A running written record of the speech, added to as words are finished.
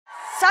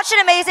such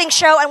an amazing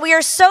show, and we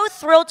are so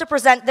thrilled to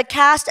present the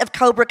cast of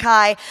Cobra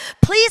Kai.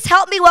 Please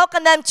help me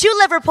welcome them to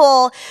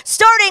Liverpool,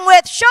 starting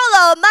with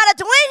Xolo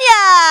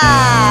Maridueña.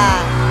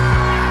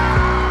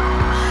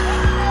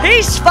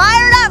 He's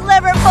fired up,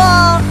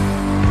 Liverpool.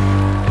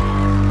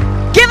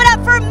 Give it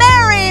up for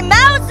Mary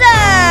Hauser.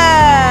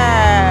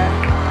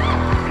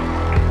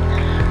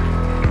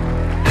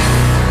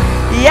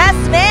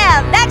 Yes,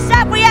 ma'am. Next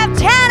up, we have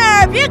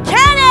Tanner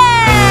Buchanan.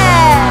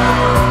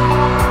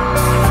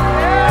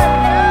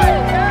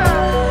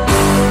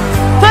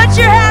 Put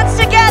your hands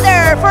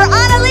together for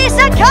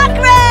Annalisa,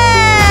 Cochrane.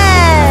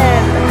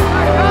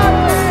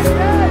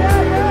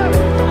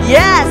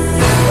 Yes.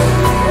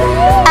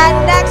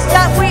 And next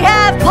up, we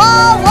have Hauser.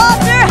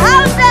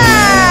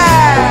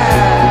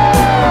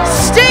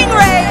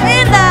 Stingray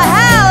in the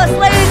house,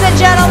 ladies and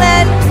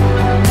gentlemen.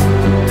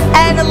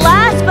 And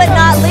last but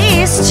not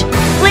least,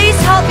 please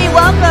help me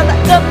welcome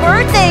the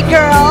birthday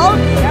girl,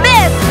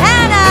 Miss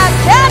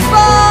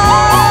Kepple.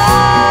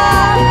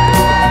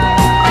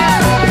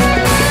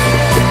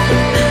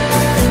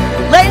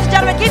 Ladies and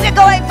gentlemen, keep it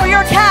going for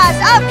your cast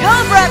of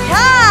Cobra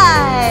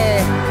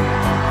Kai.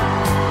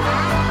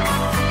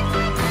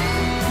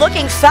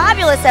 Looking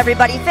fabulous,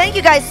 everybody. Thank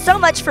you guys so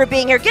much for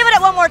being here. Give it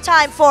up one more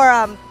time for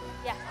Yeah,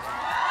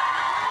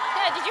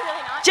 did you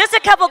really not? Just a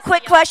couple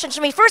quick questions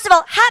for me. First of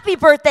all, happy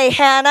birthday,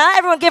 Hannah.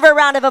 Everyone give her a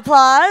round of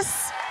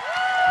applause.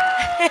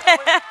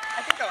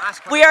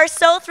 We are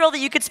so thrilled that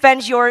you could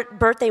spend your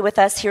birthday with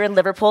us here in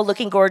Liverpool,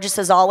 looking gorgeous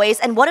as always.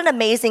 And what an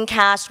amazing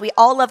cast. We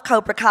all love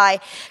Cobra Kai.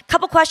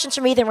 Couple questions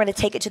for me, then we're going to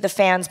take it to the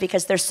fans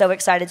because they're so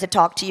excited to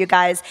talk to you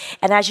guys.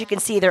 And as you can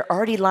see, they're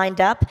already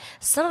lined up.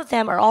 Some of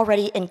them are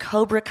already in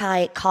Cobra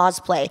Kai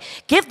cosplay.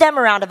 Give them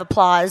a round of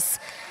applause.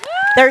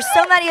 There's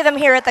so many of them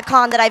here at the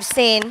con that I've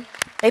seen.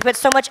 They put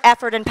so much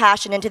effort and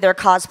passion into their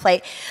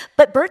cosplay.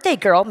 But birthday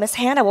girl, Miss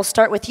Hannah, we'll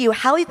start with you.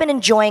 How have you been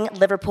enjoying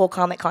Liverpool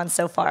Comic Con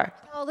so far?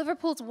 Oh,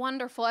 Liverpool's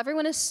wonderful.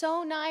 Everyone is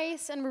so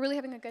nice, and we're really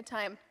having a good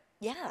time.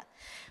 Yeah.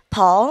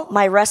 Paul,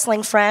 my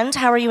wrestling friend,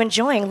 how are you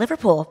enjoying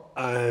Liverpool?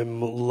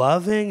 I'm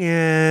loving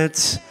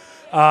it.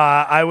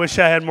 I wish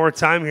I had more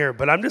time here,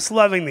 but I'm just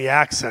loving the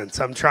accents.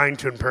 I'm trying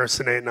to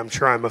impersonate, and I'm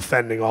sure I'm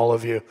offending all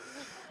of you.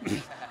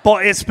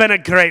 But it's been a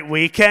great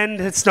weekend.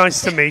 It's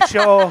nice to meet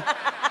you all.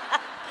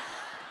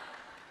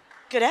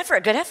 Good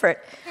effort, good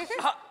effort.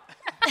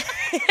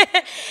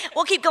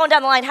 We'll keep going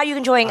down the line. How are you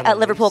enjoying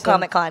Liverpool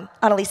Comic Con?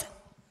 Annalisa?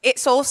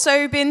 It's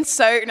also been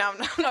so... No, I'm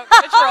not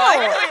going to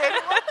try.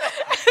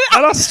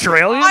 Not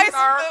Australian?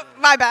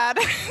 My bad.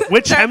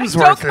 Which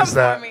Hemsworth is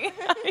that?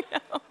 I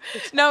know.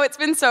 No, it's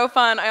been so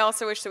fun. I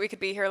also wish that we could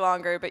be here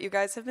longer, but you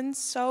guys have been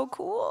so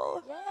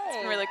cool. Yay. It's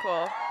been really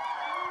cool.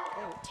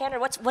 Tanner,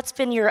 what's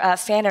been your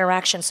fan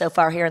interaction so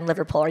far here in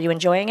Liverpool? Are you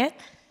enjoying it?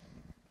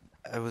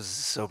 I was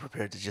so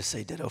prepared to just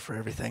say ditto for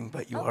everything,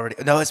 but you already...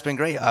 No, it's been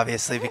great,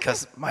 obviously,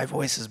 because my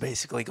voice is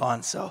basically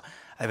gone, so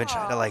I've been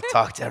trying to,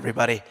 talk to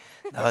everybody.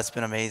 No, it's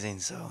been amazing,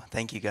 so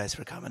thank you guys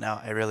for coming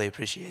out. I really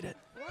appreciate it.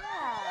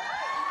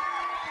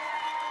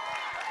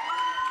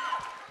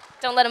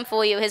 Don't let him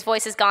fool you. His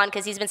voice is gone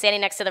because he's been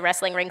standing next to the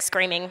wrestling ring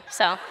screaming,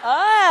 so.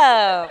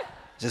 Oh.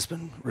 Just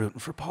been rooting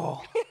for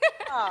Paul.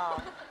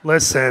 Oh.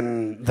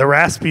 Listen, the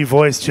raspy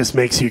voice just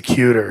makes you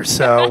cuter,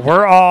 so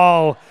we're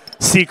all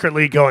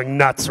secretly going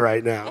nuts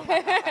right now.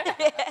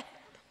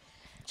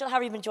 Jill, how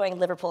have you been enjoying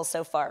Liverpool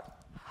so far?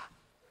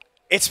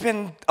 It's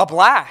been a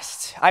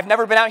blast. I've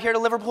never been out here to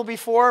Liverpool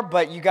before,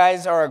 but you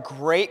guys are a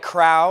great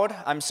crowd.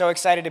 I'm so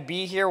excited to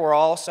be here. We're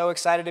all so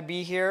excited to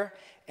be here.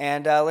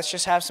 And let's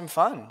just have some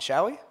fun,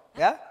 shall we?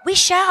 Yeah? We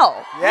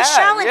shall. Yeah, we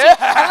shall indeed. yeah.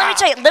 And let me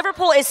tell you,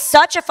 Liverpool is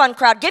such a fun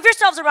crowd. Give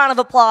yourselves a round of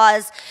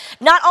applause.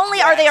 Not only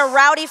are they a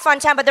rowdy, fun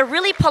town, but they're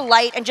really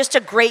polite and just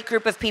a great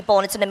group of people,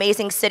 and it's an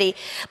amazing city.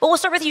 But we'll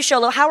start with you,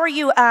 Xolo. How are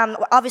you?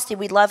 Obviously,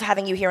 we love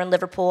having you here in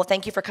Liverpool.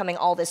 Thank you for coming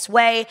all this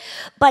way.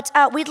 But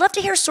we'd love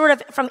to hear sort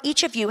of from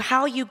each of you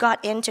how you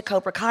got into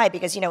Cobra Kai,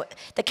 because, you know,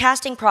 the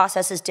casting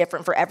process is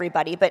different for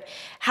everybody. But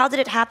how did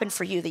it happen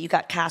for you that you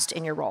got cast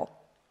in your role?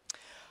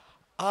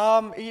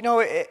 You know,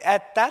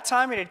 at that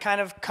time, it had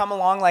kind of come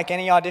along like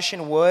any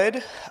audition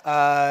would.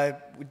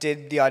 We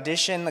did the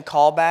audition, the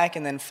callback,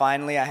 and then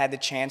finally I had the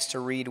chance to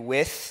read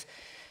with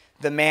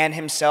the man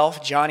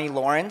himself, Johnny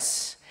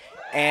Lawrence.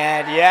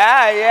 And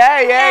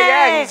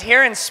yeah, he's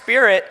here in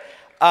spirit.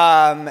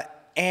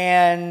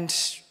 And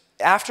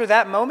after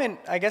that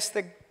moment, I guess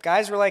the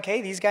guys were like,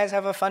 hey, these guys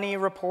have a funny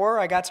rapport.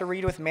 I got to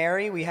read with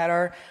Mary. We had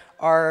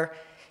our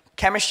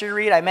chemistry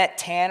read. I met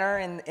Tanner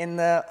in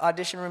the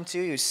audition room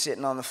too. He was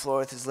sitting on the floor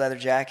with his leather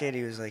jacket.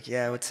 He was like,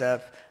 yeah, what's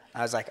up?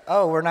 I was like,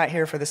 oh, we're not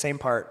here for the same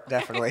part,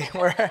 definitely.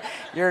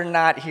 You're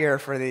not here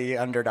for the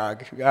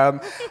underdog.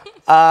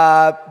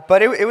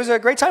 But it was a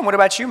great time. What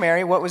about you,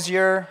 Mary? What was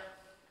your...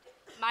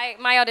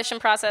 My audition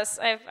process,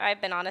 I've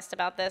been honest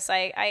about this.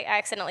 I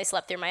accidentally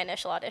slept through my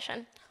initial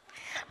audition.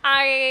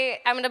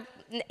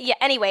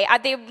 Anyway,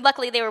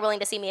 luckily they were willing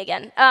to see me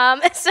again.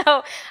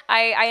 So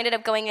I ended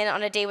up going in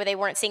on a day where they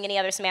weren't seeing any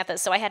other Samanthas,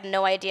 so I had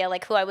no idea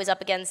like who I was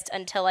up against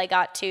until I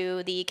got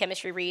to the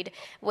chemistry read,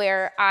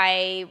 where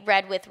I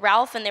read with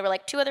Ralph, and there were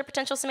like 2 other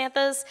potential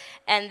Samanthas,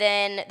 and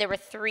then there were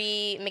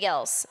 3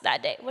 Miguels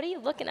that day. What are you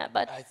looking at,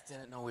 bud? I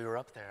didn't know we were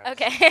up there.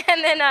 Okay,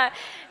 and then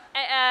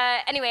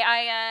anyway,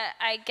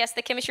 I guess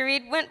the chemistry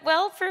read went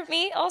well for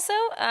me also.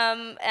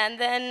 And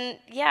then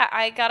yeah,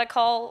 I got a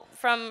call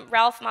from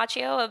Ralph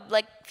Macchio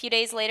like a few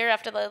days later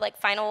after the like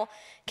final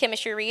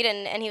chemistry read,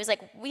 and he was like,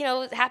 you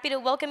know, happy to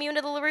welcome you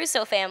into the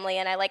LaRusso family.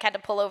 And I like had to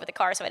pull over the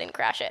car so I didn't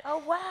crash it.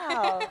 Oh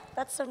wow,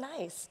 that's so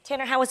nice.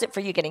 Tanner, how was it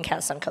for you getting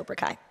cast on Cobra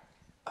Kai?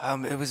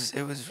 It was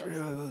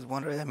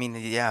wonderful. I mean,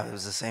 yeah, it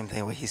was the same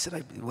thing. What he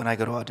said, when I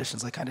go to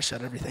auditions, I kind of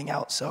shut everything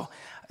out. So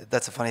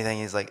that's a funny thing.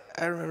 He's like,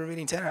 I remember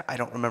meeting Tanner. I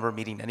don't remember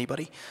meeting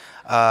anybody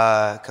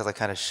because I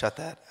kind of shut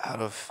that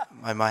out of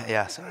my mind.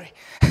 Yeah, sorry.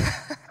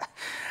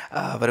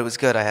 But it was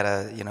good. I had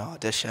a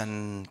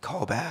audition,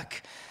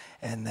 callback,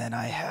 and then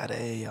I had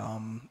a.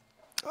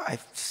 I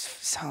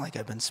sound like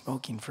I've been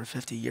smoking for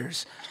 50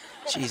 years.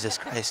 Jesus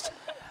Christ.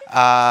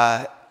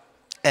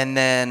 And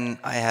then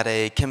I had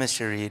a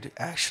chemistry read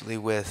actually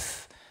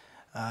with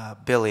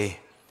Billy,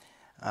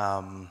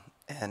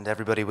 and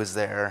everybody was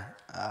there.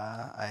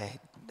 I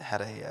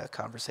had a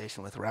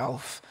conversation with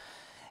Ralph,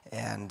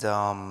 and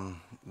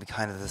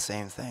kind of the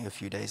same thing. A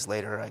few days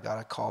later, I got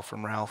a call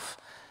from Ralph,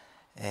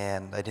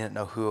 and I didn't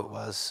know who it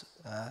was.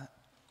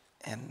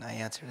 And I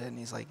answered it, and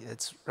he's like,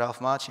 "It's Ralph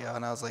Macchio."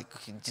 And I was like,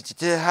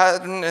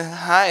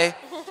 "Hi,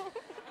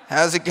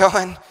 how's it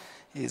going?"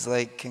 He's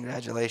like,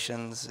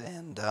 "Congratulations."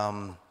 And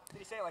Did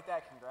he say it like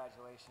that?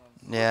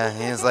 Congratulations. yeah,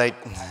 he was like,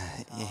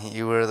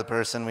 "You were the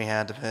person we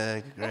had to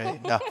pick."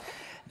 Great.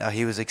 No,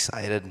 he was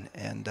excited,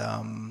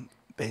 and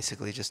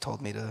basically just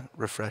told me to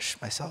refresh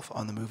myself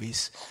on the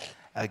movies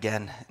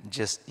again,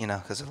 just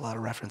because there's a lot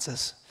of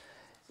references.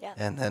 Yeah.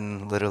 And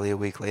then literally a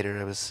week later,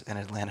 I was in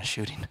Atlanta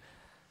shooting.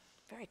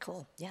 Very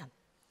cool. Yeah.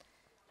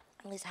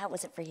 Annalisa, how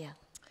was it for you?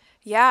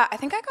 Yeah, I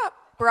think I got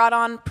brought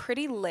on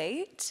pretty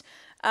late.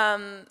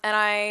 And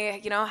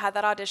I, had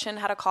that audition,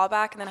 had a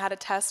callback, and then had a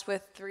test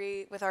with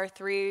our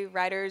 3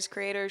 writers,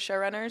 creators,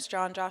 showrunners,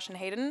 John, Josh, and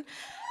Hayden,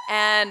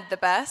 and the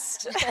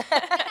best.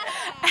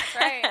 That's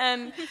right.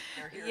 And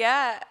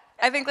yeah,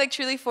 I think like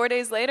truly 4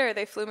 days later,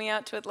 they flew me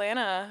out to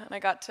Atlanta, and I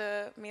got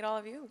to meet all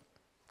of you.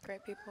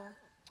 Great people.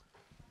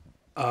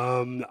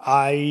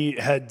 I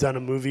had done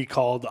a movie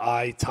called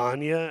I,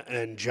 Tanya,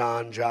 and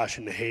John, Josh,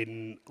 and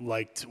Hayden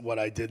liked what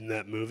I did in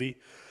that movie.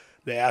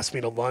 They asked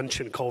me to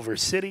lunch in Culver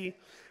City,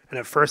 and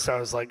at first I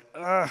was like,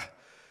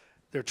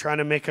 they're trying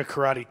to make a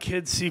Karate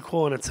Kid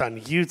sequel, and it's on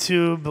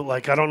YouTube.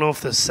 Like, I don't know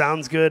if this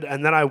sounds good.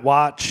 And then I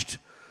watched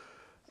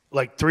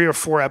like 3 or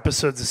 4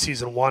 episodes of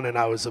season 1, and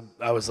I was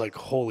like,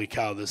 holy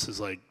cow, this is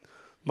like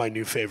my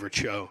new favorite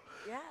show.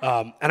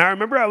 Yeah. And I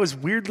remember I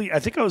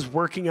think I was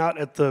working out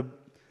at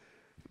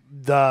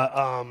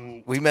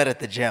we met at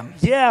the gym.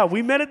 Yeah,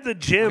 we met at the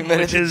gym. We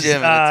met at the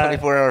gym at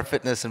 24-Hour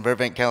Fitness in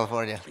Burbank,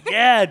 California.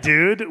 Yeah,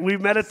 dude. We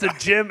met at the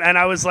gym, and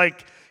I was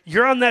like,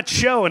 you're on that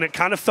show, and it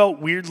kind of felt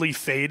weirdly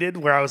faded,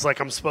 where I was like,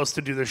 I'm supposed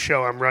to do this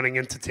show. I'm running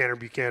into Tanner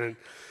Buchanan.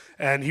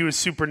 And he was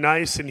super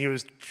nice, and he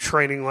was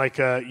training like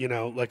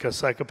a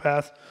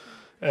psychopath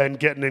and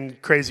getting in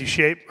crazy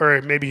shape,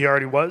 or maybe he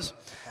already was.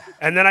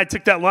 And then I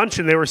took that lunch,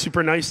 and they were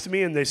super nice to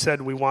me, and they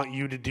said, we want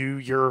you to do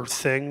your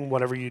thing,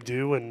 whatever you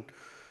do, and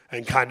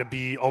kind of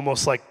be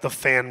almost like the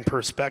fan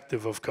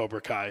perspective of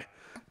Cobra Kai,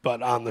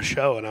 but on the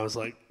show. And I was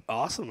like,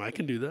 awesome, I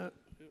can do that.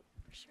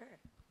 Sure.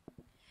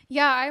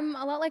 Yeah, I'm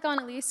a lot like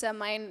Annalisa.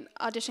 My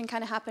audition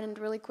kind of happened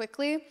really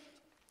quickly.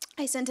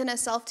 I sent in a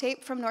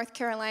self-tape from North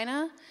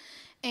Carolina,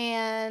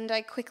 and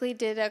I quickly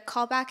did a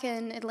callback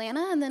in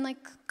Atlanta, and then like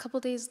a couple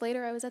days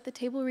later, I was at the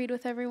table read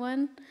with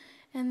everyone,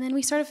 and then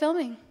we started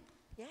filming.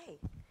 Yay.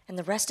 And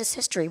the rest is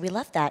history. We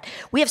love that.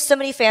 We have so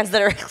many fans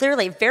that are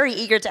clearly very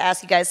eager to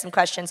ask you guys some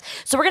questions.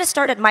 So we're going to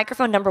start at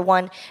microphone number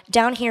 1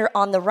 down here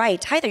on the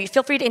right. Hi there. You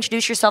feel free to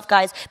introduce yourself,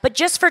 guys. But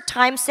just for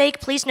time's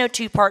sake, please no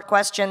 2-part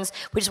questions.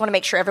 We just want to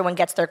make sure everyone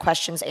gets their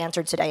questions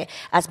answered today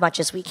as much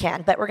as we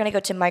can. But we're going to go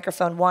to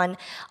microphone 1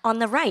 on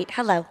the right.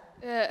 Hello.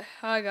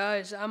 Hi,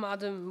 guys. I'm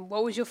Adam.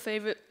 What was your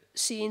favorite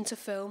scene to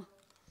film?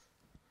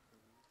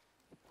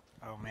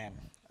 Oh, man.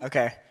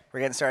 Okay. We're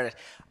getting started.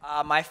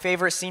 My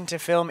favorite scene to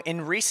film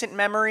in recent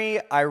memory,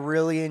 I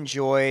really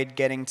enjoyed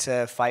getting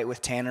to fight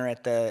with Tanner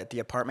at the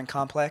apartment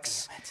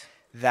complex.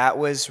 That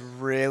was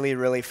really,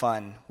 really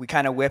fun. We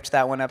kind of whipped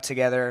that one up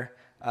together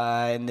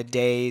in the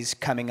days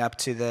coming up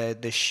to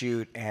the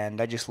shoot, and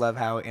I just love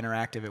how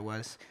interactive it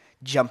was.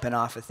 Jumping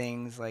off of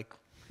things like,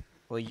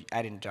 well,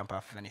 I didn't jump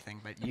off of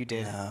anything, but you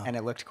did, and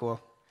it looked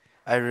cool.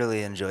 I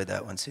really enjoyed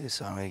that one too,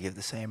 so I'm going to give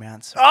the same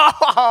answer.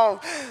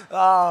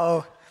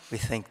 Oh! We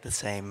think the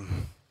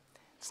same.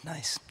 It's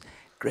nice.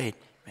 Great,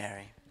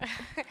 Mary.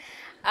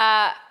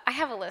 I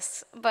have a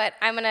list, but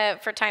I'm going to,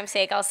 for time's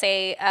sake, I'll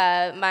say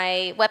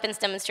my weapons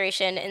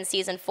demonstration in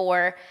season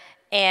 4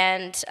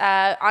 And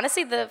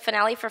honestly, the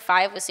finale for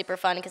 5 was super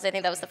fun because I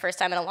think that was the first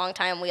time in a long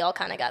time we all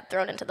kind of got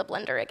thrown into the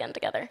blender again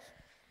together.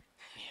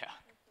 Yeah.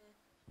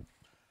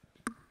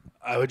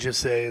 I would just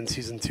say in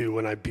season 2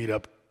 when I beat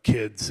up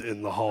kids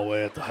in the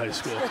hallway at the high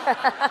school.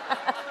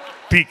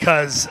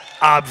 Because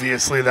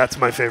obviously that's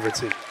my favorite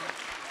scene.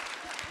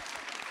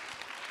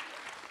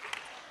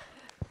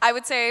 I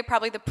would say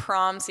probably the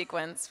prom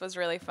sequence was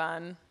really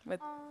fun with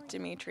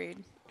Dimitri,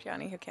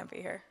 Gianni, who can't be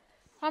here.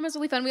 Prom was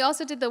really fun. We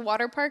also did the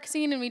water park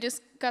scene, and we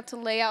just got to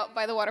lay out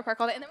by the water park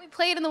all day. And then we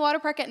played in the water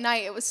park at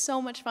night. It was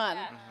so much fun.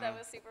 Yeah, that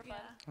was super fun.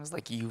 It was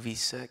like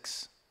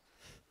UV6.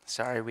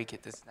 Sorry, we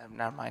get this.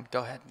 Never mind. Go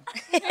ahead.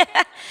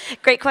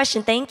 Great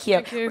question. Thank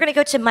you. We're going to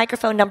go to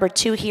microphone number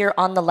 2 here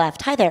on the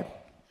left. Hi there.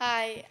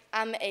 Hi,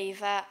 I'm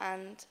Ava,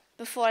 and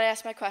before I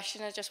ask my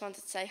question, I just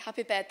wanted to say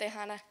happy birthday,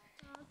 Hannah.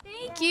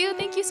 Thank you.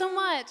 Thank you so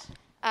much.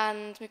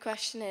 And my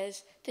question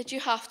is, did you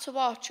have to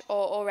watch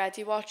or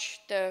already watch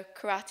the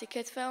Karate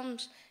Kid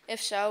films?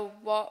 If so,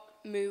 what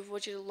move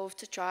would you love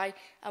to try,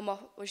 and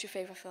what was your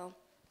favorite film?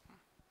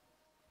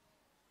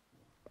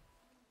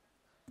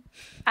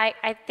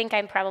 I think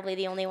I'm probably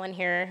the only one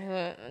here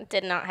who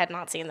had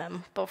not seen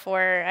them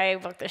before I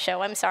booked the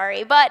show. I'm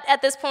sorry. But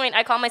at this point,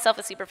 I call myself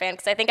a super fan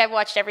because I think I've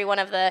watched every one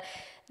of the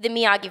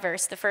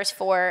Miyagi-verse, the first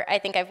 4. I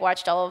think I've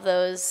watched all of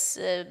those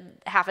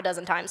half a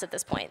dozen times at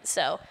this point.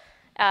 So,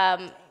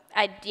 I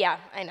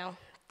know.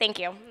 Thank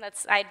you.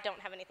 I don't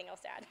have anything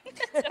else to add.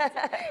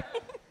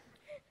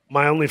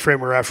 My only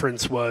frame of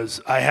reference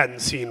was I hadn't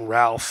seen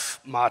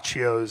Ralph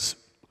Macchio's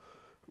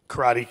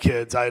Karate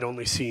Kids. I had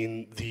only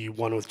seen the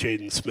one with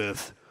Jaden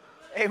Smith.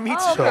 Hey, me too.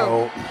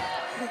 So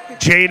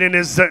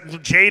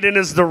Jaden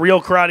is the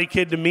real Karate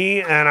Kid to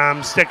me, and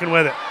I'm sticking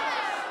with it.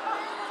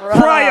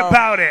 Cry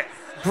about it.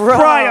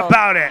 Cry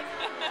about it.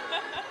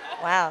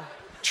 Wow.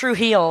 True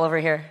heel over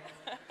here.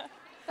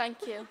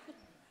 Thank you.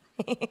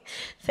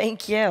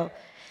 Thank you.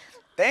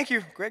 Thank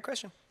you. Great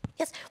question.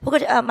 Yes, we'll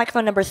go to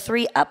microphone number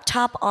 3 up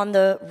top on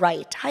the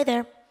right. Hi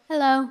there.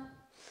 Hello.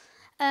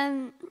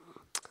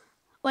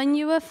 When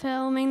you were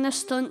filming the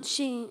stunt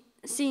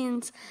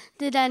scenes,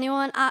 did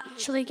anyone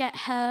actually get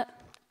hurt?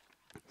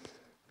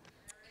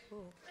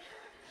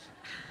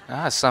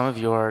 Some of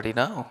you already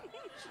know.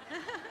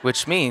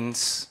 Which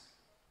means...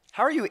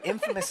 How are you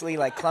infamously,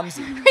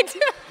 clumsy?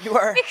 You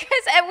are...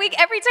 Because every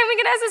time we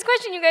get asked this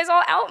question, you guys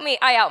all out me.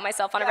 I out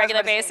myself on a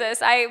regular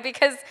basis.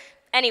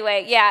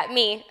 Anyway, yeah,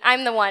 me.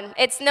 I'm the one.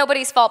 It's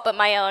nobody's fault but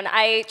my own.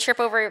 I trip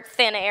over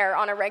thin air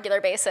on a regular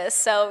basis.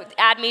 So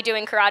add me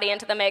doing karate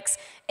into the mix,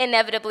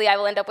 inevitably I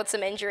will end up with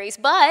some injuries.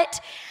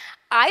 But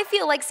I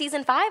feel like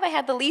season 5, I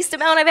had the least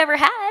amount I've ever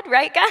had,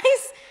 right,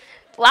 guys?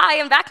 Lie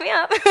and back me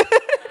up.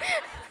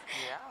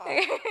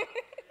 Yeah.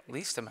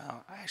 Least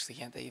amount. I actually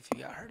can't think if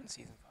you got hurt in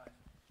season 5.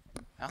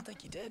 I don't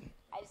think you did.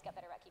 I just got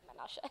better at keeping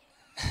my mouth shut.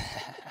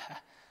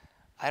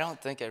 I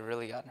don't think I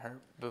really gotten hurt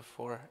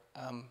before.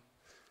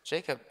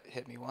 Jacob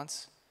hit me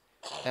once,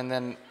 and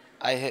then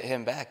I hit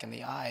him back in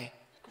the eye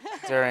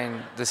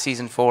during the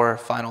season 4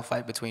 final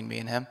fight between me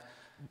and him.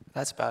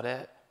 That's about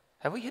it.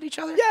 Have we hit each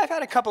other? Yeah, I've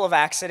had a couple of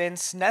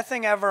accidents.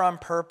 Nothing ever on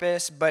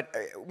purpose, but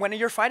when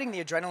you're fighting,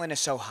 the adrenaline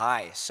is so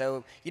high.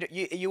 So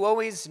you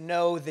always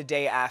know the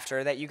day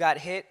after that you got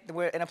hit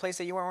in a place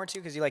that you weren't to,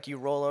 because you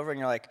roll over and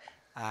you're like,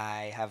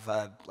 I have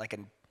a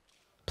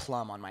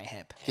plum on my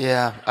hip.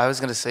 Yeah, I was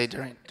gonna say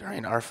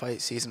during our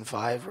fight, season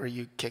 5, where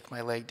you kick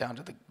my leg down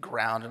to the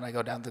ground and I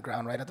go down to the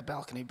ground right at the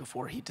balcony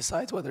before he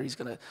decides whether he's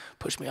gonna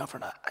push me off or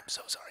not. I'm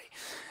so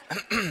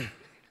sorry.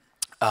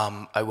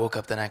 I woke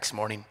up the next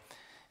morning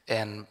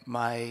and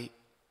my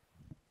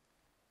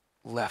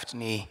left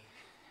knee,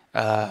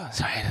 sorry,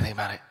 I didn't think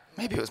about it.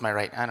 Maybe it was my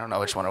right, I don't know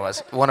which one it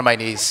was. One of my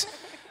knees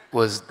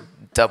was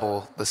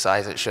double the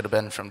size it should have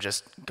been from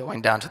just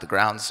going down to the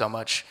ground so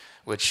much,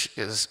 which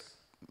is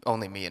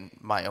only me and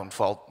my own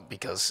fault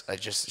because I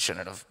just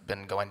shouldn't have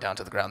been going down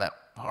to the ground that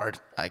hard.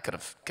 I could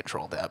have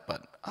controlled that,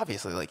 but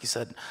obviously, like you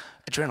said,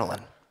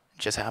 adrenaline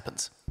just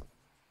happens.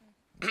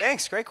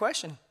 Thanks, great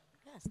question.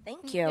 Yes,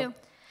 thank you. I'm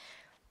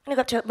gonna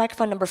go up to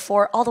microphone number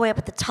 4, all the way up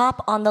at the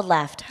top on the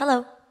left.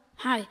 Hello.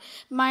 Hi,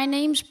 my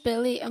name's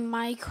Billy, and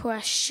my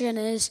question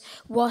is,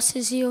 what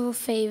is your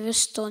favorite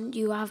stunt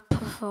you have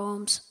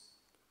performed?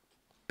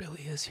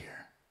 Billy is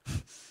here.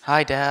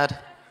 Hi, Dad.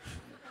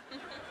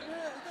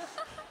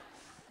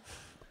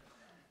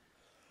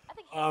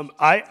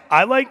 I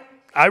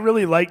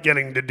really like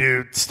getting to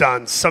do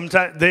stunts.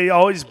 Sometimes they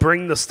always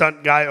bring the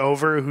stunt guy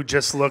over who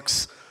just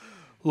looks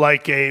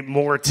like a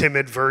more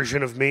timid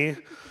version of me,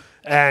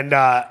 and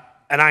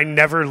I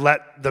never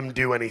let them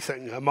do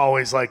anything. I'm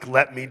always like,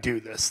 let me do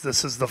this.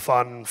 This is the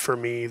fun for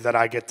me that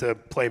I get to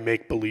play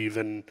make believe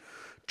and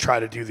try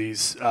to do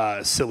these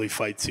silly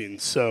fight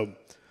scenes. So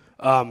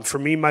for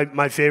me,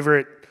 my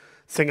favorite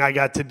thing I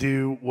got to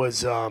do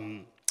was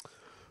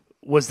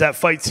that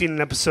fight scene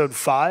in episode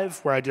 5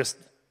 where I just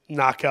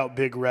knock out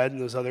Big Red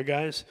and those other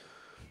guys.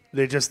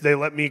 They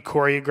let me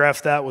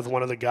choreograph that with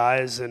one of the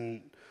guys,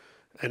 and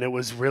it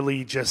was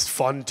really just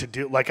fun to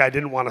do. I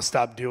didn't want to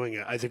stop doing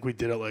it. I think we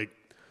did it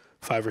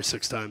 5 or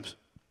 6 times.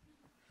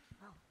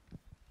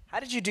 How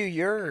did you do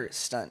your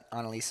stunt,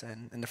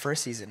 Annalisa, in the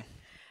first season?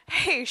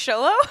 Hey,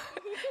 Xolo,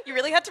 you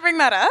really had to bring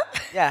that up?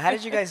 Yeah, how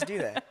did you guys do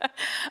that?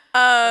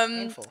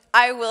 Painful.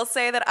 I will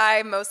say that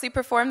I mostly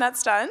performed that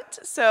stunt.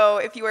 So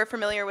if you are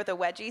familiar with a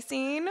wedgie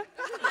scene,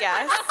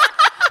 yes.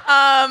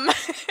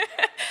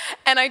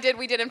 And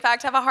we did in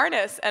fact have a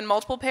harness and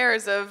multiple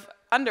pairs of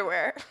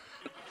underwear.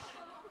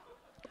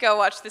 Go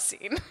watch the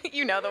scene.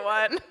 You know the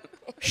one.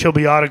 She'll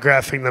be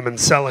autographing them and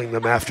selling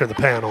them after the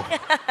panel.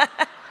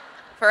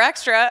 For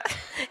extra.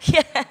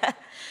 Yeah.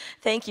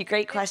 Thank you.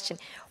 Great question.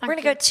 We're going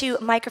to go to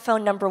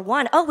microphone number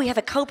 1. Oh, we have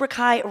a Cobra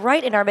Kai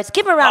right in our midst.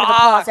 Give him a round of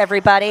applause,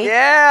 everybody.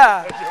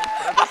 Yeah.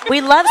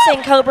 We love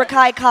seeing Cobra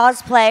Kai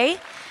cosplay.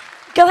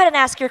 Go ahead and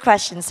ask your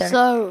question, sir.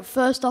 So,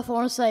 first off, I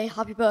want to say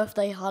happy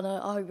birthday,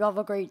 Hannah. I hope you have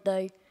a great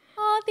day.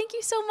 Oh, thank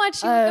you so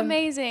much. You look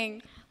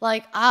amazing.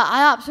 Like,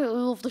 I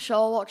absolutely love the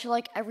show. I watch it,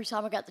 like, every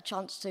time I get the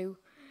chance to.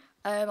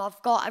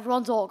 I've got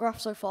everyone's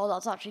autograph so far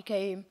that's actually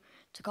came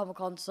to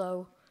Comic-Con,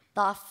 so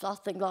I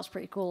think that's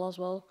pretty cool as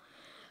well.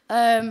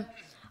 I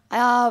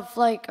have,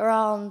 like,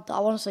 around, I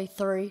want to say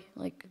 3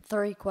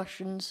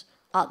 questions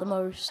at the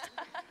most.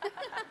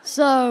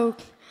 So,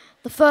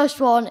 the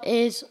first one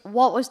is,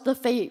 what was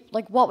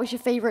your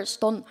favorite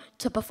stunt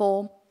to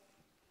perform?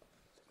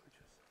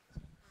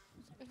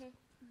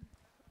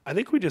 I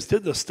think we just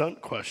did the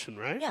stunt question,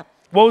 right? Yeah.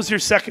 What was your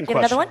second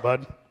question, another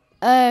bud?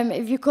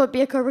 If you could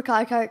be a Cobra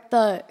Kai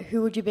character,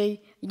 who would you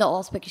be? You're not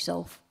allowed to pick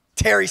yourself.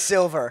 Terry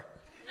Silver.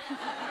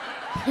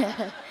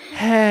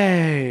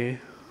 Hey.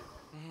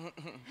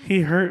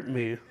 He hurt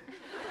me.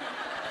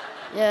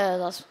 Yeah,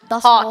 that's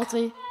Hawk.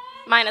 naughty.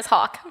 Mine is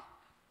Hawk.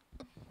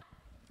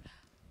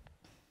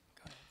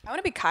 I want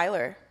to be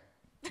Kyler.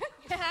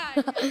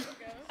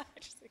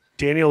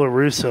 Daniel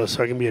LaRusso,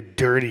 so I can be a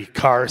dirty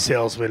car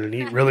salesman and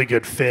eat really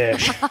good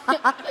fish.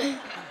 I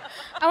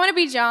want to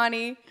be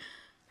Johnny.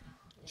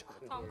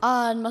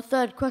 And my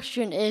third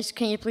question is,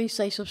 can you please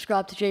say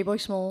subscribe to J-Boy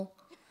Small?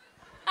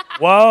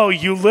 Whoa,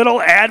 you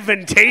little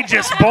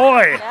advantageous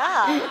boy.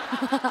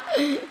 Yeah.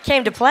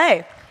 Came to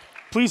play.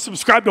 Please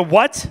subscribe to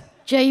what?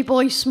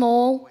 J-Boy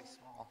Small.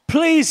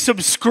 Please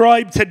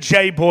subscribe to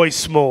J-Boy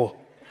Small.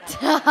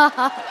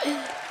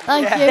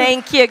 Thank you.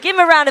 Thank you. Give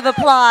him a round of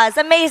applause.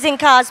 Amazing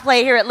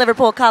cosplay here at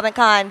Liverpool Comic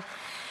Con.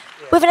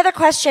 We have another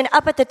question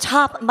up at the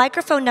top,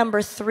 microphone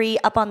number 3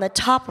 up on the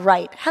top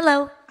right.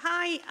 Hello.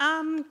 Hi,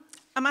 I'm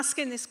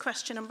asking this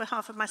question on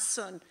behalf of my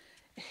son,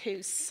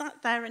 who's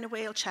sat there in a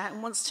wheelchair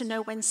and wants to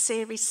know when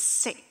Series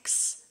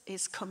 6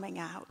 is coming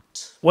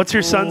out. What's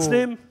your son's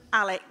name?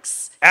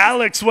 Alex.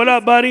 Alex, what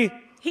up, buddy?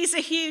 He's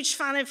a huge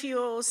fan of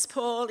yours,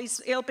 Paul.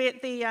 He'll be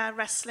at the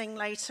wrestling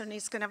later, and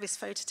he's going to have his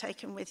photo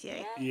taken with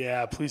you.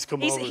 Yeah, please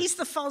come over. He's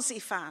the Fozzie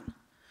fan.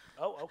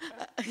 Oh,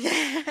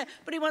 okay.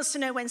 But he wants to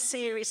know when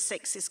Series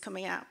 6 is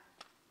coming out.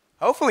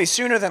 Hopefully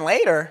sooner than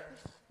later.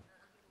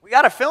 We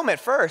got to film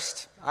it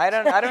first. I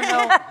don't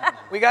know.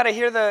 We got to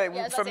hear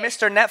from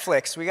Mr.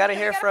 Netflix. We got to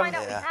hear from. We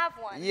have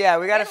one. Yeah,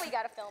 we got to. Then we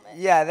got to film it.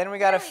 Yeah, then we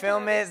got to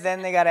film it.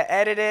 Then they got to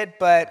edit it.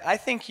 But I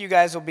think you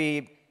guys will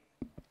be.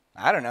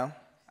 I don't know.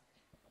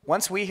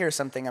 Once we hear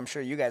something, I'm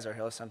sure you guys will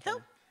hear something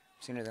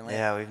sooner than later.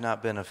 Yeah, we've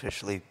not been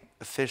officially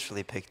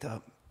picked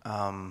up.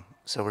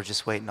 So we're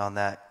just waiting on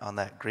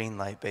that green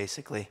light,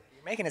 basically.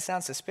 You're making it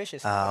sound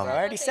suspicious. I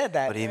already said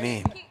that. What do you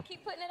mean?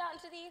 Keep putting it out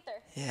into the ether.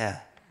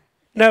 Yeah.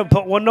 No,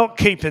 but we're not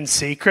keeping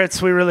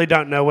secrets. We really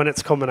don't know when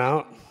it's coming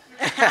out.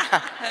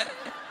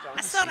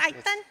 That's all right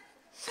then.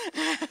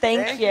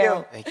 Thank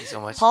you. Thank you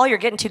so much. Paul, you're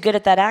getting too good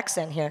at that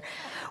accent here.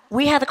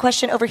 We have a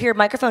question over here,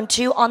 microphone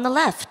 2 on the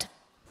left.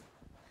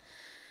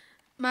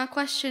 My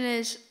question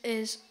is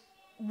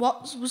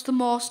what was the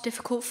most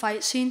difficult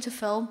fight scene to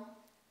film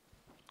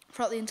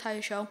throughout the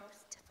entire show?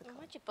 Why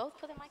don't you both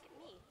put the mic at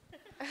me?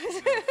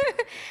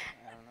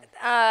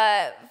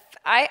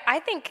 I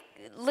think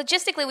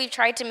logistically we've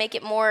tried to make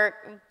it more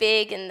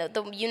big and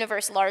the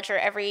universe larger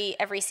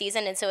every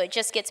season, and so it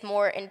just gets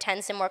more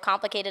intense and more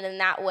complicated in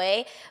that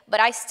way. But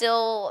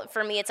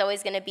for me, it's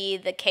always going to be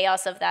the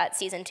chaos of that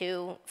season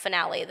 2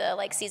 finale, the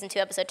season 2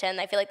 episode 10.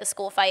 I feel like the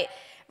school fight,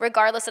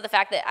 regardless of the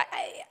fact that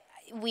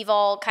we've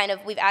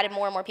added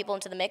more and more people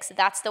into the mix.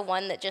 That's the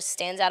one that just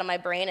stands out of my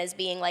brain as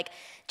being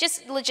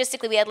just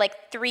logistically, we had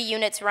 3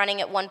 units running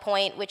at one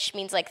point, which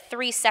means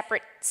 3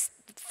 separate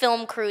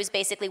film crews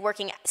basically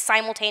working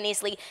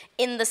simultaneously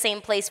in the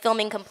same place,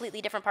 filming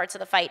completely different parts of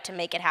the fight to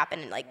make it happen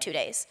in 2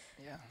 days.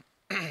 Yeah.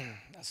 I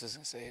was just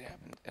gonna say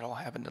it all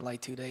happened in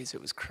 2 days.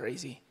 It was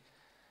crazy.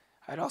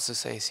 I'd also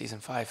say season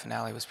 5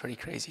 finale was pretty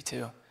crazy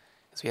too,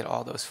 because we had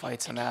all those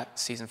fights in that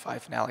season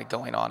 5 finale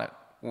going on at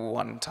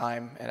one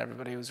time, and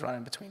everybody was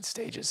running between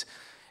stages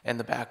in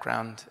the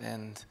background,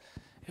 and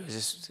it was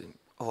just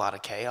a lot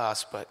of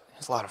chaos, but it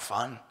was a lot of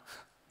fun.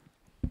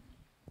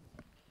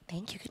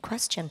 Thank you. Good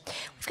question.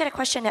 We've got a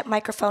question at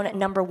microphone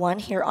number 1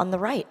 here on the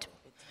right.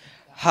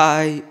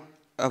 Hi.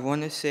 I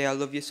want to say I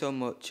love you so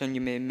much, and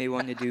you made me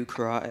want to do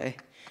karate.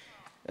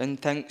 And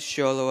thanks,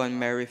 Xolo and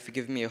Mary, for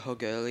giving me a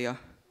hug earlier.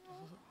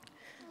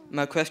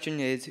 My question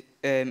is,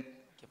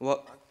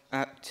 what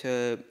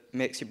actor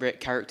makes you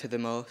break character the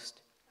most?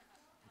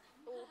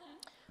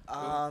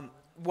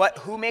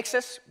 Who makes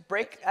us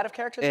break out of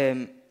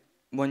character?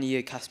 One of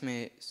your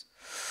castmates.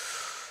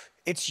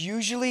 It's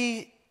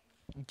usually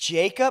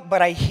Jacob,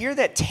 but I hear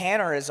that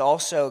Tanner is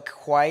also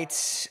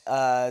quite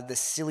the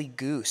silly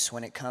goose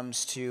when it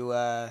comes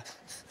to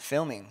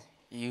filming.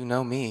 You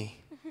know me.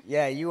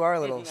 Yeah, you are a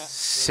little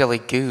silly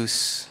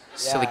goose.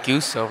 Silly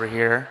goose over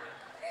here.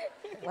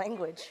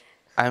 Language.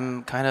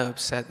 I'm kind of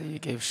upset that you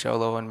gave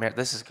Xolo and Mary.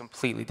 This is a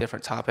completely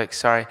different topic.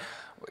 Sorry.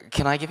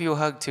 Can I give you a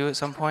hug too at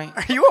some point?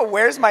 Are you a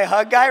where's my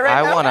hug guy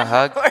right now? I want a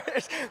hug.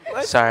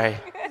 Sorry.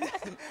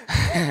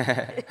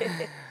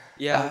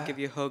 Yeah, I'll give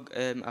you a hug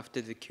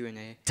after the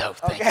Q&A. Dope,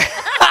 thank you.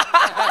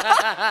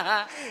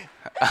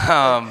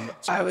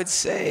 I would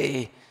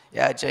say,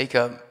 yeah,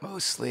 Jacob,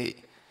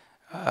 mostly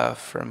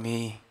for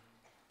me.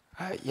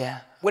 Yeah.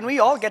 When we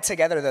all get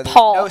together, though, there's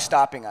Paul. no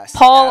stopping us.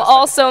 Paul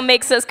also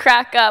makes us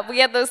crack up. We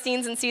had those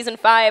scenes in season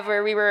 5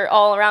 where we were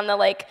all around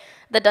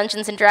the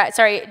Dungeons and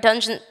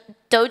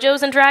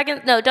Dojos and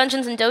Dragons. No,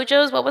 Dungeons and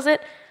Dojos. What was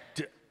it?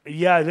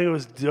 Yeah, I think it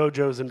was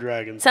Dojos and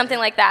Dragons. Something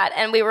like that.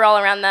 And we were all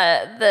around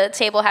the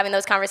table having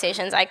those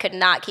conversations. I could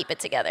not keep it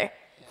together.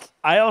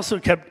 I also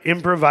kept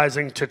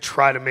improvising to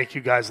try to make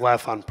you guys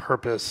laugh on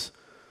purpose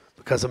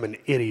because I'm an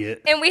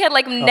idiot. And we had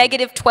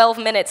negative 12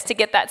 minutes to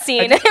get that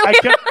scene.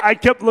 I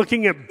kept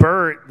looking at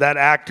Bert, that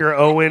actor,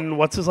 Owen,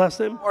 what's his last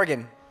name?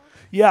 Morgan.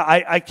 Yeah,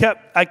 I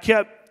kept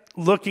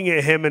looking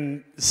at him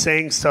and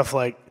saying stuff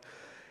like,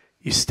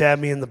 "You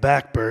stabbed me in the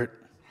back, Bert.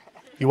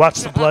 You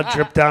watched the blood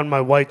drip down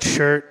my white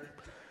shirt.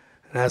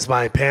 And as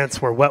my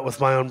pants were wet with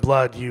my own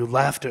blood, you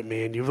laughed at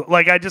me." And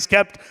I just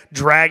kept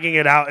dragging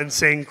it out and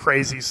saying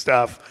crazy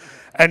stuff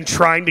and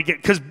trying to get,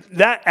 because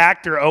that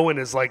actor, Owen,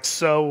 is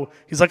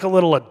he's like a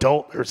little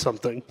adult or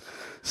something.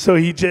 So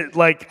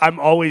I'm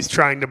always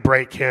trying to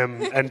break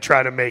him and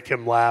try to make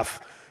him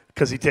laugh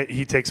because he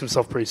takes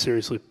himself pretty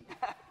seriously.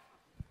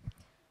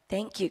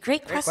 Thank you.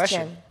 Great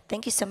question.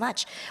 Thank you so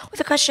much. We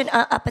have a question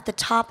up at the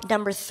top,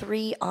 number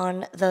 3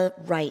 on the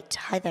right.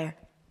 Hi there.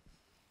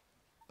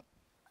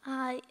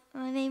 Hi,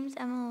 my name's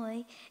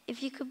Emily.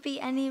 If you could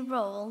be any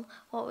role,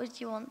 what would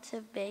you want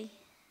to be?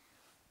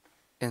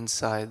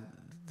 Inside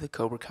the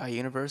Cobra Kai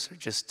universe or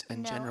just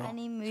in general?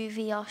 Any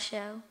movie or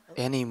show.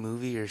 Any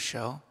movie or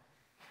show?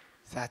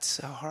 That's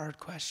a hard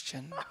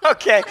question.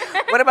 Okay.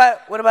 What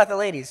about the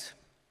ladies?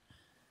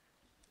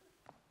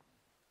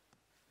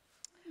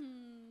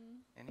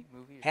 Any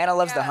movie? Hannah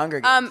loves the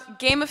Hunger Games.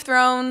 Game of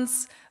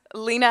Thrones,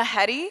 Lena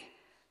Headey.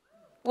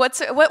 What's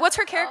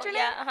her character name?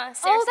 Yeah,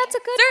 Oh, that's a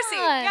good Cersei.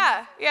 one.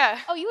 Yeah.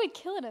 Oh, you would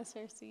kill it as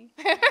Cersei.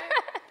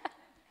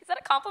 Is that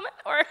a compliment?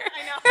 Or I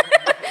know.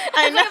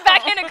 I know. Is that a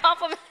backhanded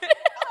compliment?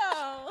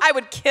 Oh. I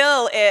would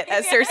kill it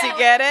as Cersei,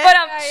 get it? But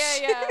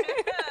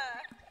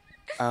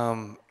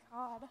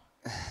God.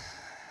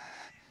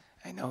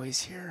 I know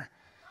he's here.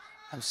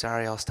 I'm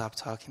sorry, I'll stop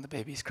talking. The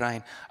baby's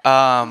crying.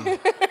 I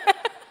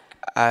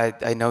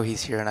know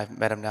he's here, and I've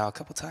met him now a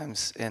couple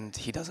times, and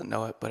he doesn't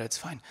know it, but it's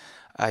fine.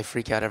 I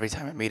freak out every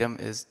time I meet him.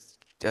 Is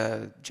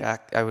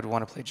Jack? I would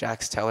want to play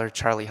Jax Teller,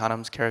 Charlie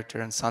Hunnam's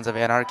character in Sons of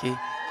Anarchy.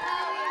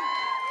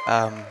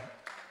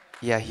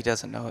 Yeah, he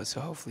doesn't know it,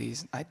 so hopefully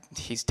he's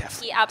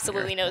definitely. He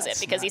absolutely knows it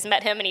because he's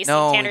met him and he's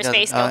No, seen he Tanner's doesn't.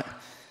 face. Go.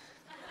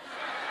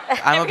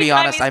 I'm gonna be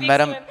honest. I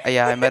met him. him.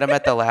 Yeah, I met him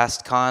at the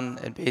last con,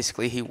 and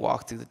basically he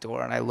walked through the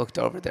door, and I looked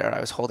over there, and I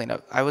was holding a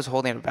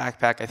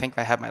backpack. I think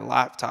I had my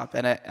laptop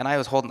in it, and I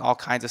was holding all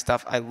kinds of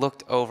stuff. I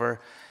looked over,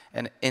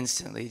 and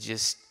instantly,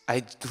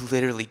 I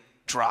literally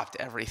dropped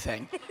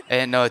everything. I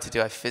didn't know what to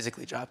do. I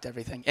physically dropped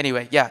everything.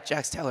 Anyway, yeah,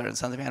 Jax Teller in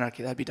Sons of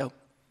Anarchy. That'd be dope.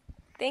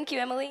 Thank you,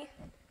 Emily.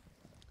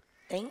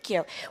 Thank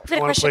you. I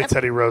want to play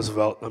Teddy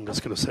Roosevelt. I'm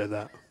just going to say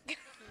that.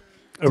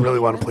 I really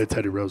want to play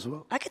Teddy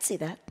Roosevelt. I could see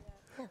that.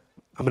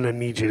 I'm going to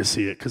need you to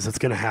see it because it's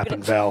going to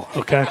happen, Val,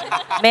 okay?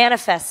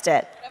 Manifest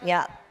it.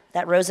 Yeah,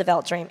 that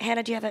Roosevelt dream.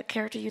 Hannah, do you have a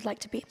character you'd like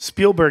to be?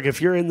 Spielberg,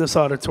 if you're in this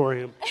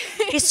auditorium.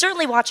 He's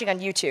certainly watching on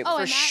YouTube,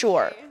 for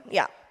sure.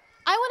 Yeah.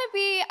 I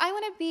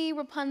want to be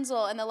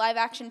Rapunzel in the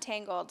live-action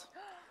Tangled.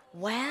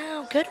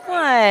 Wow, good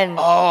one.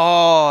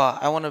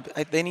 Oh,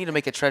 they need to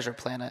make a Treasure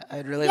Planet.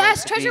 I'd really like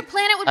to Treasure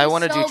Planet would be I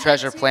want to so do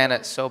Treasure good, too.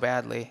 Planet so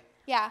badly.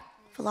 Yeah.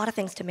 A lot of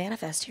things to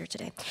manifest here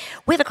today.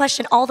 We have a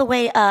question all the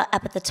way up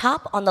at the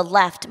top on the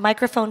left,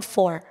 microphone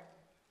 4.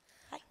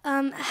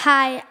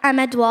 Hi, I'm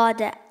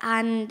Eduarda,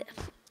 and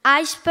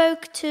I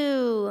spoke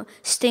to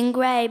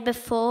Stingray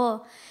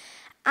before,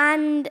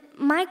 and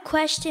my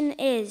question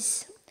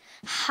is,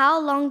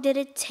 how long did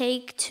it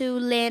take to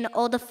learn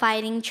all the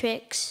fighting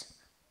tricks?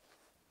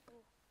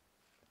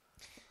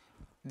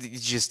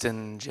 Just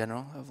in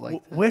general, of like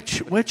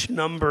which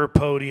number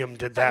podium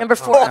did that? Number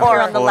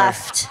 4 on the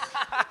left.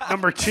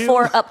 Number 2.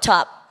 4 up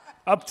top.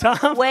 Up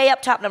top? Way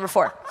up top, number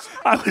 4.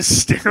 I was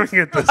staring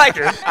at this Like,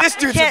 kid. this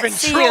dude's a Can't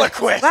see you.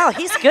 ventriloquist. Wow,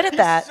 he's good at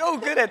that. So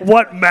good at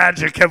What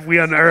magic have we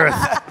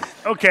unearthed?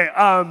 Okay,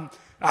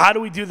 how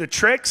do we do the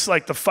tricks,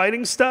 like the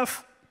fighting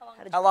stuff?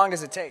 How long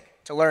does it take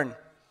to learn?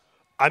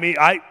 I mean,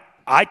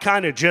 I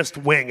kind of just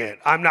wing it.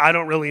 I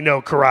don't really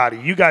know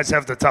karate. You guys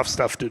have the tough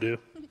stuff to do.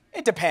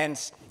 It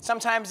depends.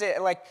 Sometimes,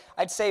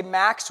 I'd say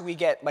max we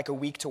get like a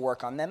week to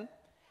work on them.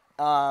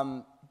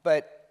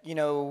 But,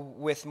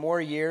 with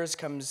more years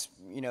comes,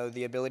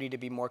 the ability to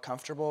be more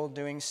comfortable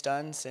doing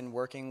stunts and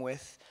working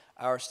with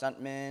our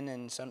stuntmen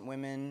and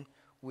stuntwomen.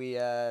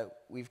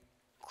 We've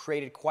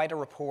created quite a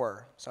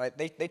rapport. So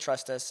they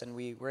trust us, and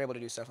we're able to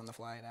do stuff on the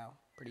fly now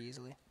pretty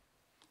easily.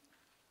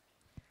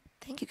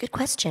 Thank you. Good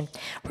question.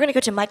 We're going to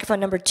go to microphone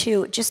number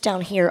 2, just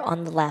down here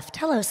on the left.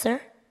 Hello,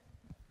 sir.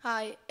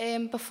 Hi.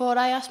 Before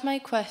I ask my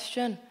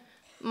question,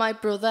 my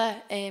brother,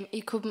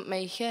 he couldn't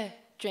make it,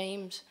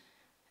 James,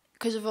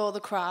 because of all the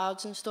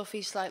crowds and stuff.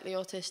 He's slightly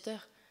autistic.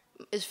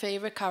 His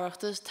favourite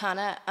character's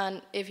Tanner,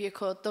 and if you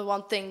could, the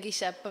one thing he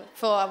said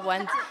before I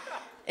went,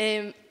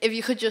 if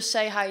you could just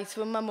say hi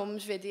to him, my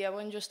mum's video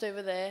and just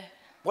over there.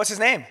 What's his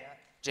name?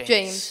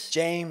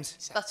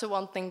 James. That's the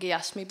one thing he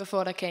asked me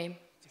before I came.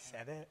 You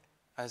said it.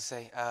 I would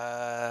say,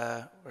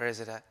 where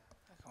is it at?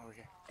 Come over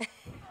here.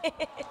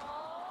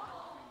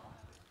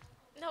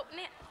 No,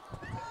 man.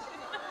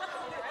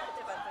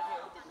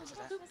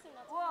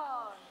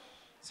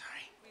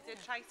 Sorry. We did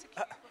try to keep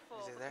it before,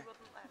 Is it but there? he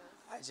wouldn't let us.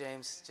 Hi,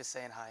 James. Just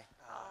saying hi.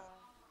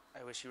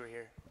 I wish you were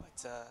here,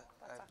 but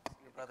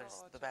your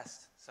brother's the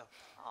best. So.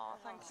 Oh,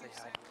 thank you. Say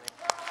hi.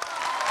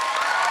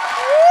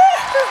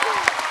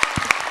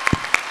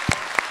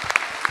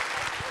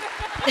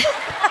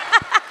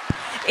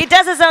 He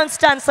does his own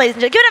stunts, ladies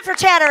and gentlemen. Give it up for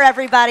Tanner,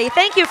 everybody.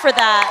 Thank you for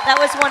that. That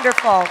was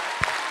wonderful.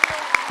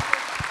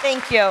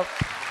 Thank you.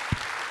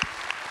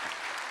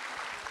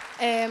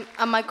 And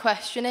my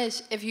question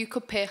is, if you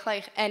could pick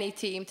like any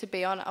team to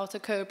be on out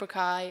of Cobra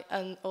Kai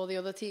and all the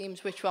other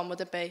teams, which one would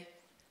it be?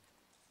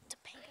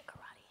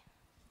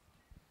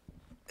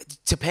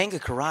 Topanga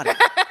Karate.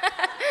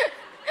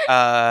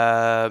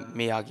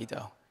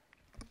 Miyagi-Do.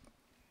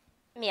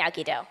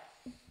 Miyagi-Do.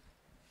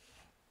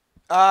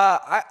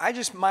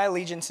 My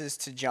allegiance is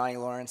to Johnny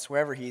Lawrence.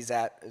 Wherever he's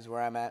at is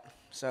where I'm at.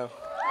 So.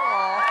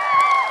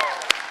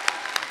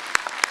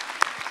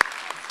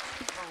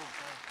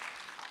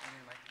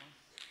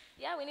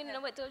 Yeah, we need to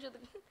know what dojo.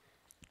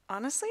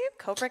 Honestly,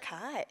 Cobra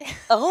Kai.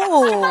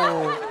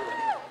 Oh.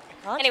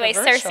 Anyway,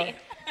 Cersei.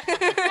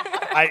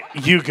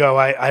 You go.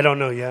 I don't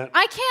know yet.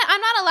 I can't.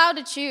 I'm not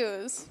allowed to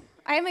choose.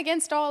 I am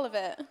against all of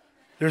it.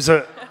 There's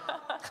a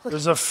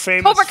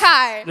famous Cobra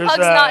Kai. Hugs,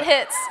 not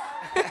hits.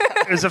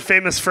 There's a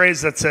famous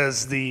phrase that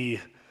says the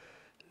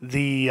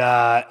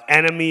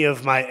enemy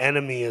of my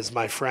enemy is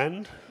my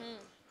friend.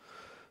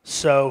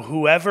 So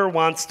whoever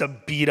wants to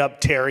beat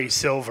up Terry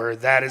Silver,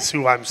 that is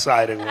who I'm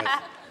siding with.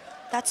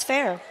 That's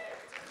fair.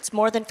 It's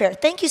more than fair.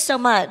 Thank you so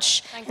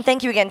much. And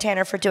thank you again,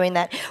 Tanner, for doing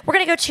that. We're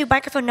going to go to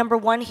microphone number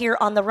 1 here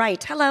on the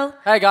right. Hello.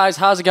 Hey, guys.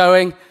 How's it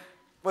going?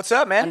 What's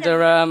up, man?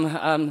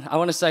 And I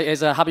want to say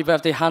is happy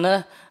birthday,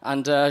 Hannah.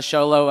 And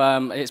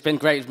Xolo, it's been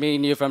great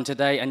meeting you from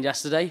today and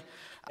yesterday.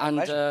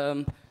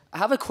 And I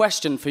have a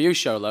question for you,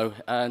 Xolo.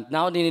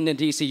 Now in the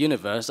DC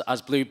universe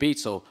as Blue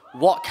Beetle,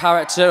 what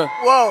character...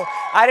 Whoa,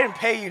 I didn't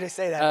pay you to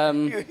say that.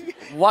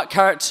 What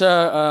character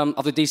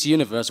of the DC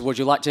universe would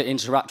you like to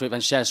interact with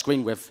and share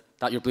screen with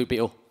that you're Blue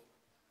Beetle?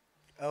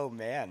 Oh,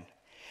 man.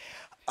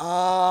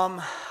 I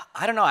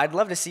don't know. I'd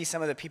love to see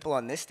some of the people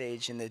on this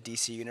stage in the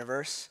DC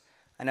universe.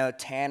 I know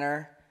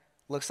Tanner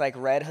looks like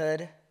Red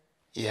Hood.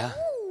 Yeah.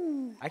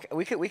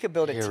 We could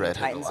build a Teen Red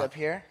Hood Titans a lot. up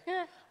here.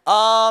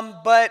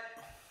 But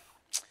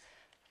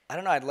I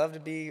don't know. I'd love to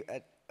be.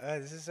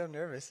 This is so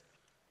nervous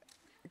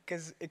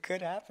because it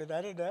could happen.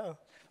 I don't know.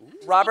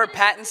 Robert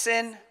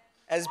Pattinson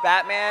as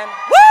Batman.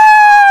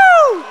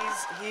 Woo!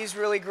 He's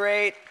really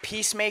great.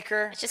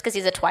 Peacemaker. It's just because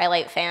he's a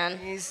Twilight fan.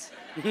 Yes,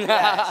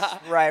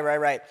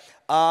 right.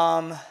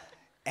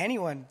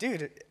 Anyone,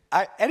 dude.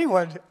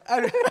 Anyone.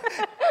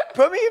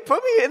 Put me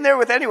in there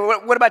with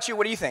anyone. What about you?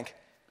 What do you think?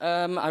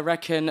 I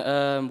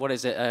reckon. What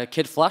is it?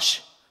 Kid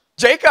Flash.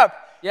 Jacob.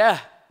 Yeah.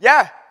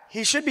 Yeah.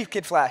 He should be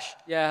Kid Flash.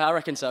 Yeah, I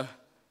reckon so.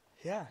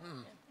 Yeah.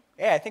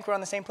 Yeah, I think we're on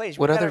the same page.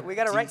 We We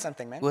gotta write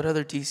something, man. What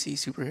other DC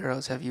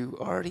superheroes have you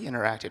already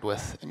interacted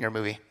with in your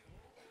movie?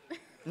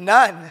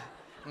 None.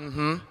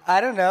 Mm-hmm.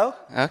 I don't know.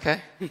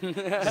 Okay.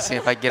 Just see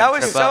if I get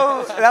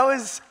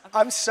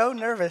I'm so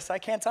nervous. I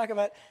can't talk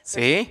about.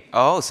 See?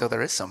 Oh, so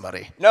there is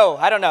somebody. No,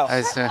 I don't know.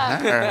 I'm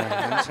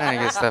trying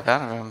to get stuff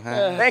out of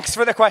him. Thanks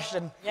for the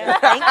question. Yeah,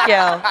 thank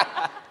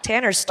you.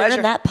 Tanner,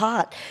 stirring that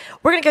pot.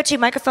 We're going to go to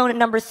microphone at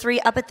number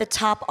 3 up at the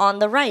top on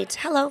the right.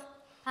 Hello.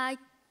 Hi.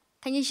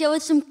 Can you show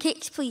us some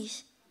kicks,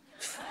 please?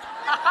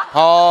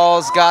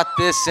 Paul's got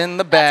this in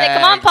the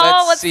bag. Come on,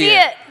 Paul. Let's see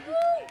it.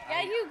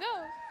 Yeah, you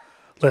go.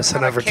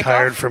 Listen, I've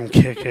retired from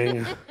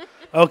kicking.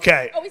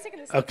 Okay. Oh, he's taking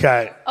this.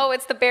 Okay. Oh,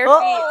 it's the bare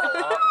feet.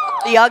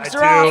 The Uggs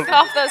are out. Take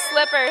off those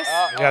slippers.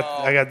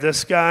 I got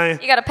this guy.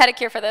 You got a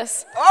pedicure for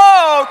this.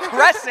 Oh,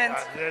 Crescent.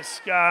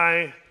 This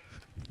guy.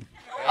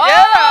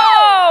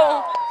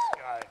 Oh!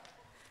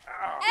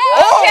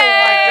 Oh,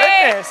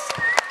 my goodness.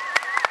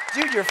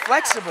 Dude, you're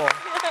flexible.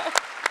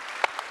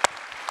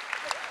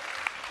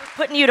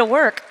 Putting you to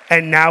work.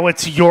 And now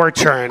it's your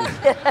turn.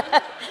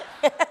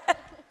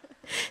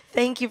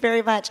 Thank you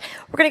very much.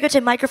 We're going to go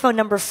to microphone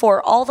number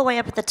 4, all the way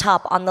up at the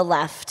top on the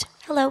left.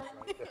 Hello.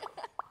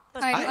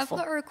 Hi, I've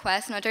got a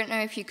request, and I don't know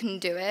if you can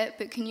do it,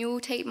 but can you all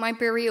take my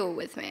burial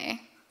with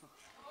me?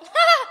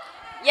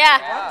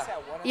 Yeah.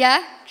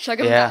 Yeah? Should I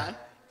go down?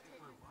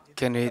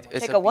 Can we? It's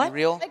Take a what?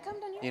 B-reel.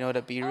 You know what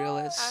a B-reel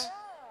is?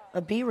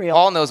 A B-reel.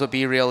 Paul knows what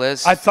B-reel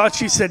is. I thought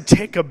she said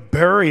take a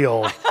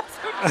burial.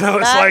 And I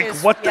was That like,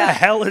 is- what the yeah.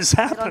 hell is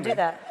happening? Don't do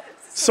that.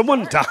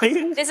 Someone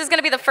dying? This is going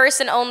to be the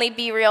first and only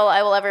B-reel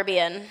I will ever be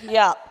in.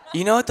 Yeah.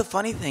 You know what the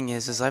funny thing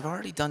is I've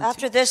already done.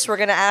 After this, we're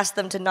going to ask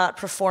them to not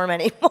perform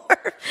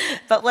anymore.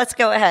 But let's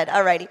go ahead.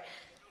 All righty.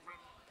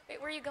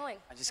 Wait, where are you going?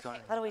 I'm just going.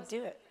 How do we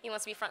do it? He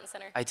wants to be front and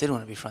center. I did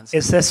want to be front.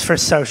 Is this for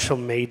social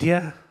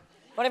media?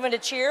 Want everyone to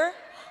cheer?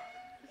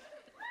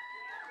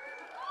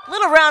 A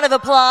little round of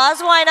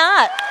applause. Why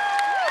not?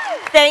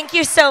 Thank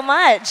you so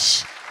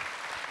much.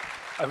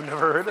 I've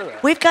never heard of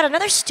that. We've got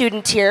another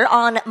student here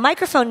on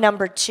microphone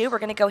number 2. We're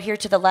going to go here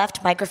to the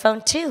left,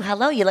 microphone 2.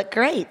 Hello, you look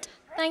great.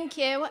 Thank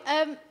you.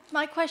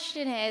 My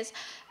question is,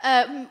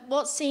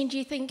 what scene do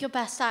you think your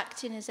best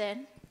acting is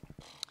in?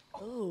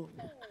 Ooh.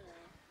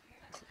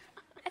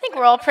 I think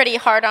we're all pretty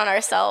hard on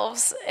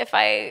ourselves.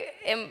 I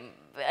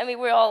mean,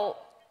 we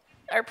all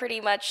are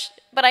pretty much,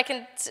 but I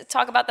can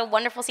talk about the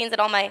wonderful scenes that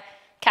all my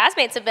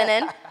castmates have been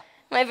in.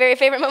 My very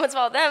favorite moments of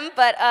all of them,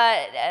 but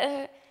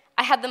I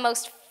had the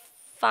most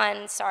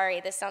fun.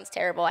 Sorry, this sounds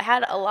terrible. I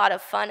had a lot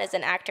of fun as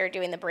an actor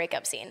doing the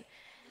breakup scene.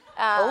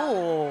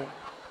 Oh.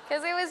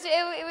 Because it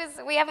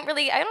was, we haven't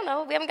really, I don't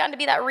know, we haven't gotten to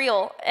be that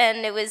real.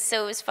 And it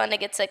was fun to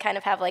get to kind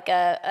of have like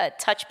a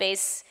touch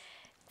base,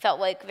 felt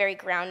like very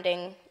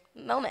grounding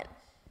moment.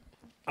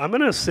 I'm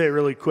going to say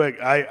really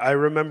quick, I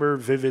remember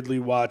vividly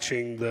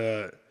watching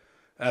the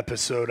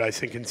episode, I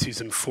think in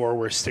season 4,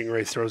 where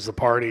Stingray throws the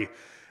party.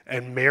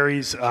 And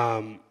Mary's,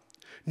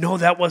 no,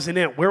 that wasn't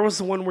it. Where was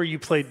the one where you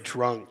played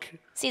drunk?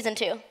 Season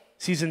 2.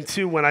 Season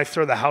 2, when I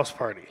throw the house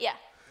party. Yeah.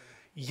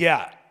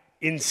 Yeah.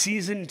 In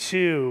season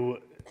 2,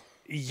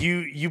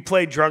 you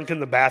played drunk in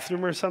the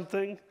bathroom or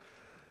something?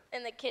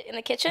 In the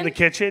kitchen? In the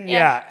kitchen,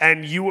 yeah.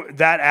 And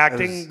that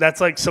acting, that's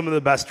like some of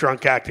the best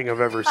drunk acting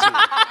I've ever seen.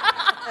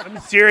 I'm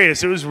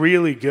serious. It was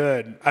really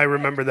good. I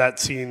remember that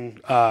scene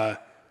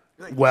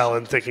well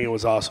and thinking it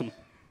was awesome.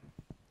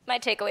 My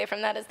takeaway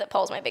from that is that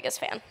Paul's my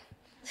biggest fan.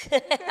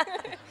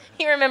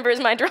 He remembers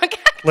my drunk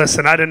act.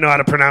 Listen, I didn't know how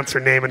to pronounce her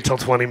name until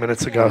 20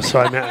 minutes ago, so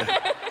I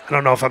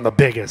don't know if I'm the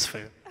biggest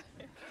fan.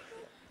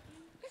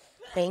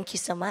 Thank you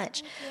so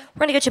much. We're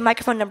going to go to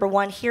microphone number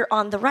 1 here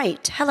on the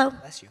right. Hello.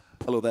 Bless you.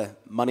 Hello there.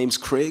 My name's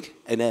Craig,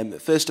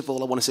 and first of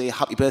all, I want to say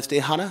happy birthday,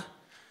 Hannah.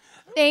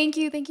 Thank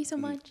you so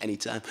much.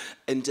 Anytime.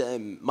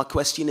 And my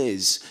question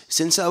is,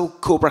 since our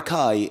Cobra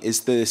Kai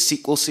is the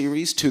sequel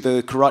series to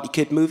the Karate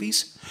Kid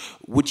movies,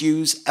 would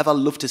you ever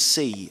love to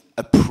see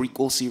a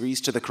prequel series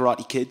to the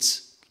Karate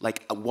Kids?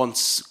 Like,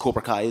 once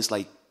Cobra Kai is,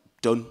 like,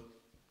 done?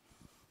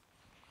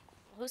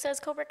 Who says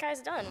Cobra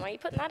Kai's done? Why are you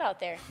putting that out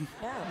there?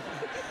 Yeah.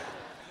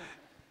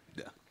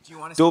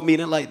 Don't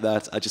mean it like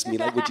that. I just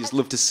mean I would just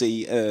love to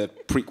see a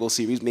prequel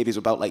series. Maybe it's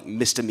about like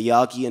Mr.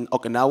 Miyagi in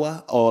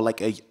Okinawa, or like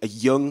a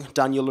young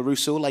Daniel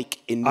LaRusso, like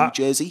in New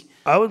Jersey.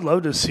 I would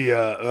love to see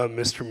a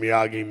Mr.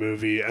 Miyagi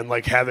movie and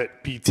like have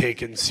it be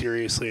taken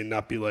seriously and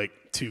not be like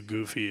too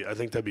goofy. I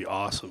think that'd be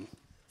awesome.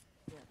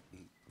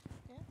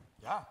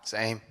 Yeah.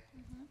 Same.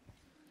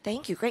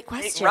 Thank you. Great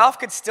question. Ralph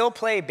could still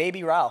play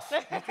Baby Ralph. He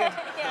could. Yeah,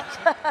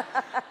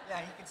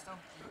 he could still.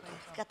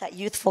 He's got that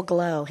youthful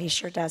glow. He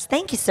sure does.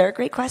 Thank you, sir.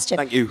 Great question.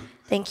 Thank you.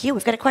 Thank you.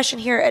 We've got a question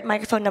here at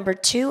microphone number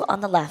 2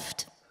 on the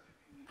left.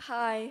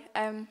 Hi,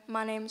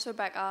 my name's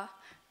Rebecca,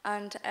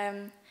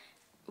 and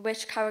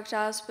which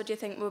characters would you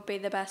think would be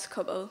the best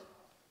couple?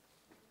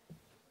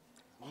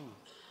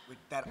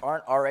 That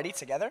aren't already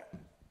together?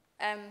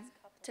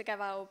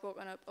 Together or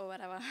broken up or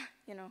whatever,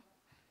 you know.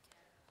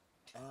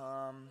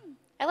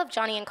 I love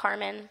Johnny and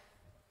Carmen.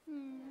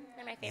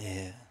 They're my favorite.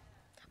 Yeah.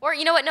 Or,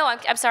 you know what? No,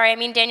 I'm sorry. I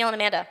mean Daniel and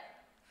Amanda.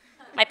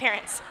 My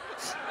parents.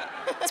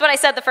 That's what I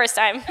said the first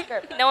time.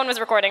 No one was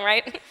recording,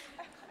 right?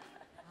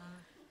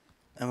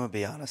 I'm going to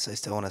be honest. I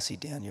still want to see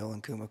Daniel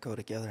and Kumiko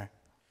together.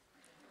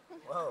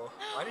 Whoa.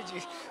 Why did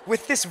you...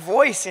 With this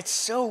voice, it's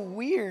so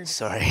weird.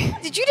 Sorry.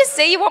 Did you just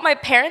say you want my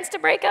parents to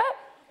break up?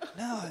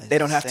 No. They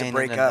don't have to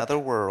break in up. Another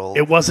world.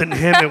 It wasn't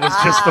him. It was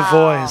just the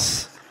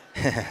voice.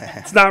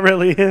 It's not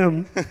really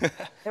him.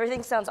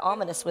 Everything sounds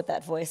ominous with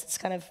that voice. It's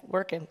kind of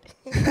working.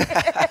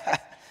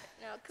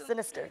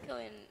 Sinister.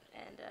 And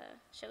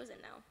Chosen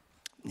now.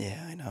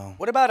 Yeah, I know.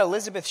 What about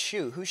Elizabeth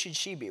Shue? Who should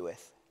she be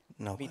with?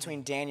 No.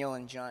 Between Daniel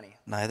and Johnny.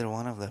 Neither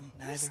one of them.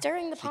 You're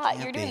stirring the pot.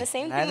 You're doing be. the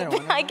same Neither thing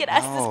one that I of get them?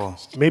 asked this No.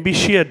 question. Maybe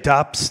she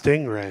adopts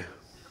Stingray.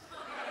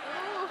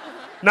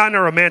 Not in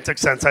a romantic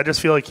sense. I just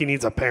feel like he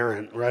needs a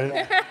parent,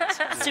 right?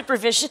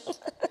 Supervision.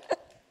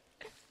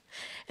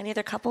 Any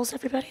other couples,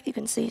 everybody, that you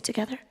can see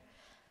together?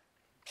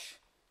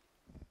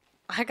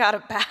 I got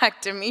it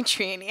back,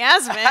 Dimitri and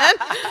Yasmin.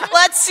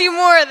 Let's see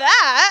more of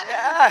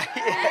that.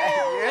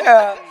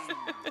 Yeah.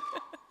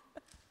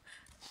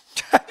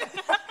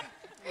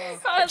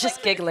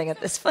 Just giggling at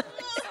this point.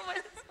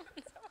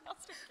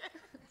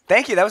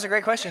 Thank you. That was a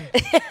great question.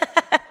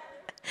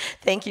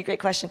 Thank you.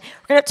 Great question.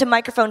 We're going up to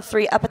microphone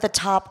 3 up at the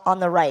top on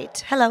the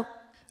right. Hello.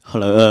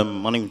 Hello,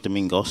 my name is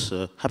Domingos.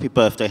 Happy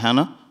birthday,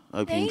 Hannah. I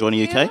hope you're enjoying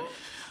the UK.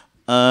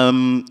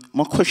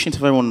 My question to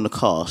everyone in the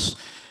cast,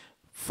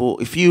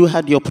 if you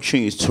had the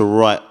opportunity to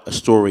write a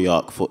story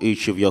arc for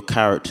each of your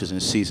characters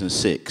in season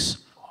 6,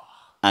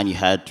 and you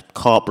had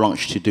carte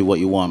blanche to do what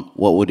you want,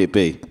 what would it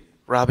be?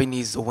 Robbie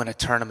needs to win a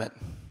tournament.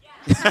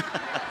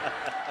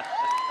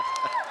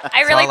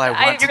 You're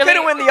going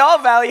to win the All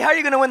Valley. How are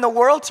you going to win the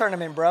World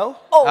Tournament, bro?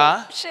 Oh,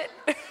 Huh? shit.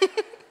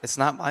 It's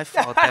not my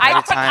fault that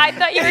every time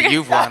thought you were that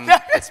you've won,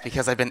 it's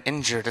because I've been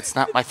injured. It's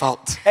not my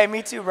fault. Hey,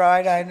 me too, bro.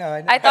 I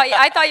know. I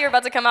thought you were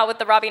about to come out with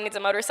the Robbie needs a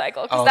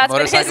motorcycle. Oh, That's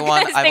motorcycle been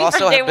one. his I've thing also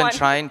from day have been one.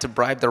 trying to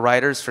bribe the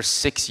writers for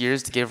 6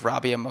 years to give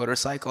Robbie a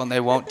motorcycle, and they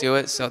won't do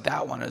it, so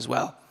that one as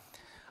well.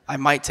 I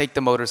might take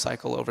the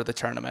motorcycle over the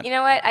tournament. You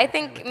know what? I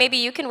think maybe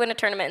you can win a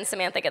tournament and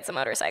Samantha gets a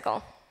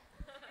motorcycle.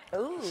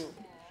 Ooh.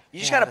 You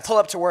just got to pull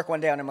up to work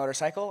one day on a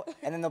motorcycle,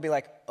 and then they'll be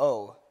like,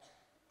 oh.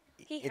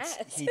 He does.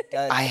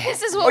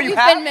 This is what you we've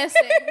have? been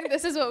missing.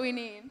 This is what we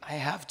need. I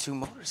have 2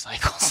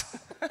 motorcycles.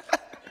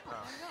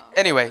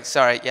 Anyway,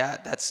 sorry. Yeah,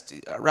 that's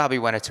Robbie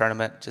won a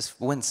tournament. Just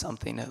win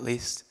something at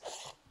least.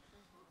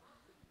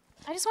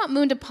 I just want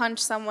Moon to punch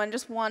someone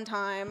just one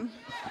time.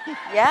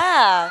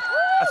 Yeah.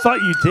 I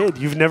thought you did.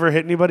 You've never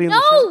hit anybody in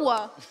the show?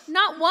 No,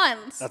 not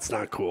once. That's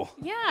not cool.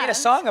 Yeah. Made a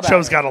song about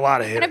Show's it. got a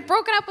lot of And hitting. I've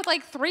broken up with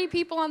like 3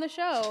 people on the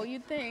show.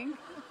 You'd think.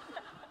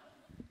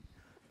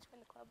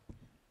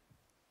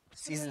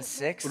 Season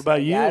 6. What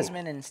about you?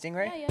 Yasmin and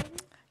Stingray?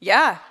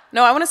 Yeah.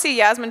 No, I want to see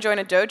Yasmin join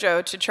a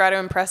dojo to try to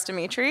impress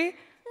Dimitri,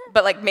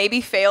 but like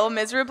maybe fail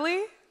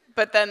miserably,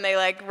 but then they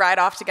like ride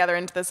off together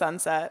into the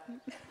sunset.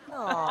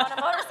 On a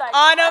motorcycle.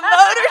 On a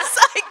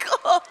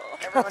motorcycle.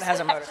 Everyone has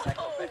a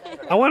motorcycle.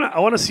 I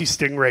want to see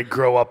Stingray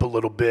grow up a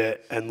little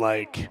bit and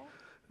like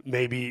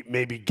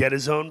maybe get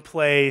his own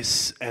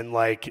place and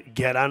like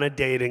get on a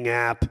dating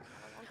app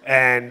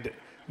and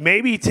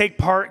maybe take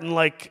part in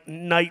like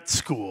night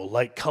school,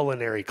 like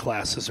culinary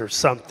classes or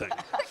something.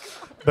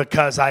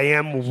 Because I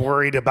am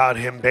worried about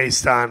him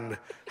based on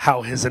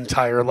how his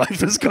entire life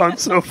has gone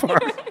so far.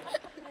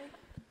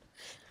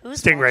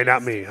 Stingray,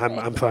 not me.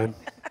 I'm fine.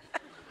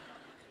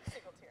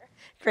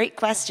 Great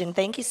question.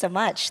 Thank you so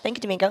much. Thank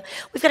you, Domingo.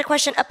 We've got a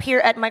question up here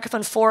at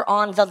microphone 4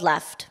 on the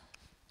left.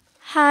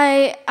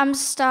 Hi, I'm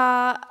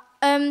Star.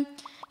 You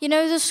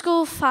know the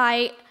school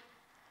fight?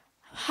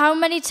 How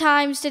many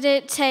times did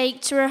it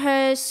take to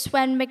rehearse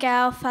when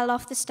Miguel fell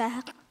off the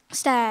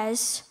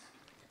stairs?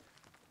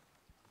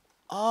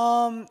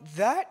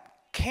 That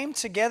came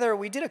together.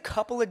 We did a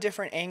couple of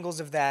different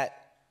angles of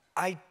that.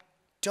 I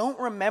don't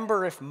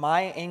remember if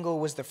my angle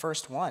was the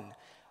first one.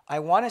 I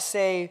want to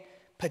say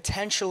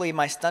potentially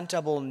my stunt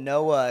double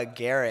Noah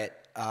Garrett.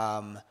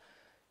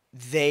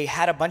 They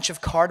had a bunch of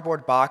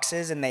cardboard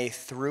boxes and they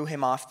threw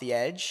him off the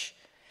edge,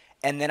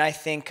 and then I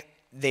think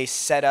they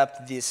set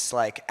up this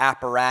like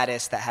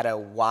apparatus that had a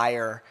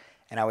wire,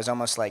 and I was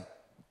almost like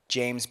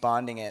James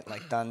Bonding it,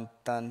 like dun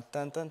dun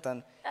dun dun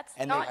dun. That's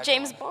and not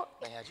James Bond.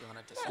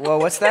 Well,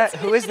 what's that?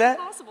 Who is that?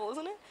 Impossible,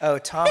 isn't it? Oh,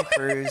 Tom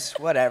Cruise.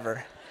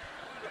 Whatever.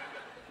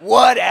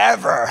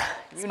 Whatever.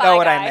 You Spy know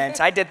what guy. I meant.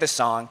 I did the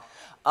song.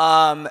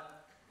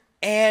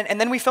 And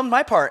then we filmed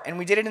my part, and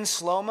we did it in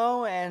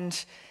slow-mo,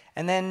 and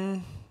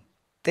then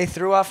they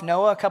threw off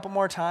Noah a couple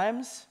more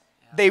times.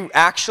 Yeah. They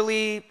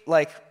actually,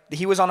 like,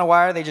 he was on a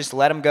wire, they just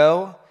let him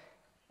go.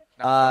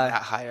 Not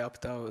that high up,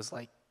 though.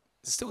 It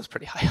still was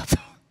pretty high up,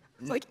 though.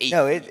 It was like 8.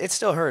 No, it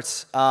still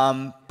hurts.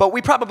 But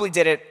we probably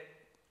did it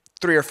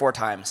 3 or 4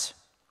 times.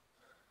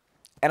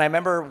 And I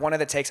remember one of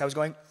the takes, I was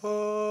going,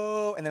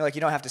 oh, and they're like,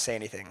 you don't have to say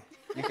anything.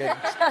 You could.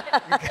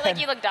 Like,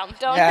 you look dumb.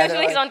 Don't, Yeah,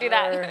 please like, don't do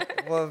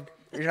that. Well,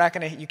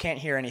 you can't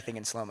hear anything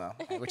in slow-mo,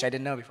 which I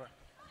didn't know before.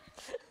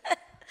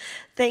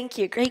 Thank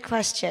you. Great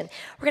question.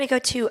 We're going to go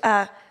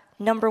to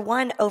number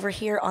 1 over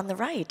here on the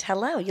right.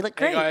 Hello. You look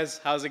great. Hey guys,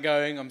 how's it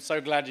going? I'm so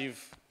glad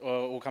you've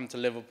all come to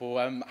Liverpool.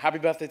 Happy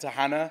birthday to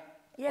Hannah.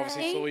 Yay.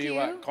 Obviously saw Thank you you.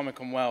 at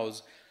Comic-Con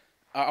Wales.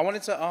 I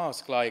wanted to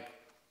ask, like,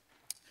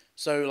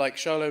 so like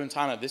Xolo and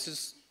Tanner, this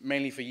is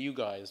mainly for you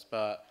guys,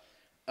 but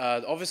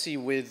obviously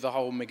with the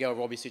whole Miguel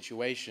Robbie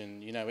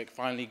situation, you know,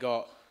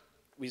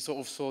 we sort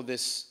of saw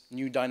this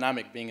new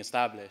dynamic being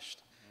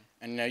established.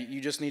 And you know, you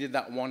just needed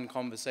that one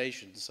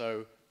conversation.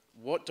 So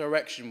what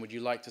direction would you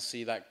like to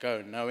see that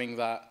go, knowing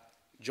that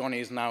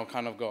Johnny's now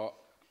kind of got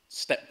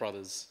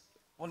stepbrothers?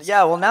 Well,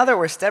 yeah, well, now that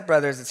we're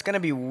stepbrothers, it's going to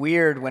be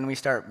weird when we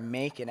start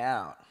making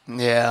out.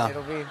 Yeah.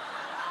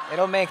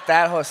 It'll make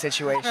that whole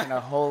situation a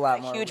whole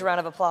lot more. Huge round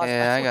of applause.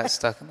 Yeah, I got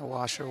stuck in the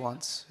washer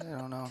once. I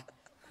don't know.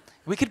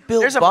 We could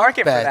build There's a bunk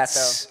market for that,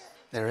 beds.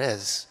 There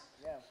is.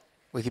 Yeah.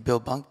 We could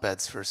build bunk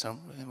beds for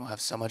we'll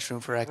have so much room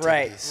for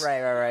activities.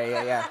 Right,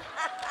 yeah.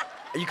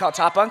 Are you called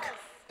Top Bunk?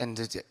 And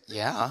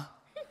yeah.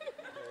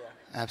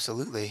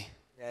 Absolutely.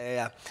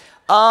 Yeah.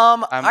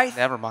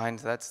 Never mind.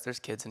 There's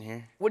kids in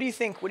here. What do you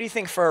think? What do you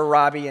think for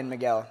Robbie and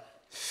Miguel?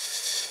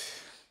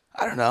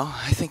 I don't know.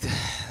 I think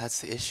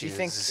that's the issue.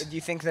 Do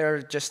you think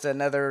they're just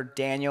another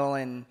Daniel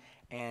and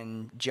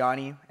and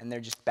Johnny, and they're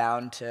just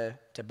bound to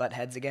butt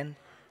heads again?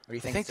 Or do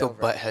you think I think it's they'll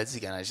over? butt heads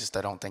again. I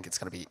don't think it's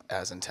going to be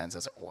as intense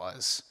as it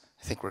was.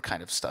 I think we're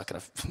kind of stuck in a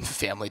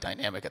family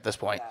dynamic at this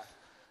point.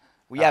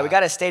 Well, yeah, we got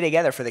to stay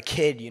together for the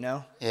kid, you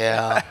know?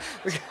 Yeah.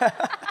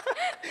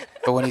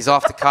 But when he's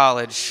off to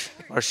college,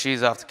 or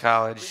she's off to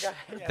college,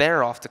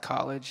 they're off to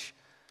college,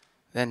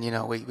 then, you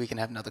know, we can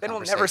have another Then we'll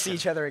conversation. never see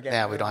each other again.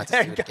 Yeah, we don't have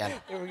to do it again.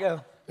 Here we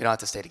go. We don't have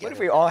to stay together. What if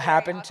we all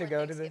happen to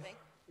go to the...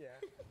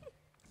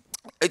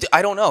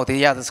 I don't know.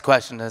 Yeah, this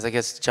question is, I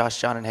guess,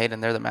 Josh, John, and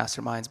Hayden, they're the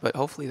masterminds, but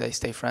hopefully they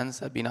stay friends.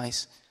 That'd be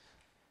nice.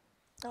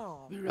 Oh.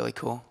 Be really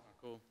cool.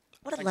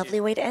 What a lovely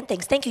way to end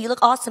things. Thank you. You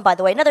look awesome, by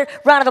the way. Another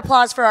round of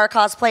applause for our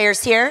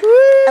cosplayers here.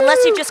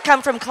 Unless you've just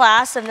come from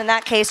class, and in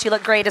that case, you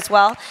look great as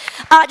well.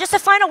 Just a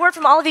final word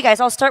from all of you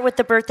guys. I'll start with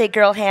the birthday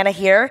girl, Hannah,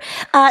 here.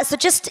 So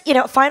just, you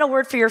know, final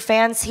word for your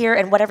fans here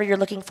and whatever you're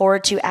looking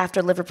forward to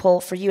after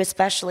Liverpool, for you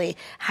especially.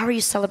 How are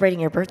you celebrating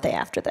your birthday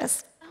after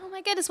this? Oh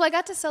my goodness! Well, I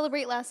got to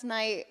celebrate last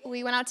night.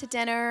 We went out to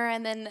dinner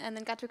and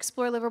then got to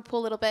explore Liverpool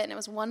a little bit, and it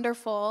was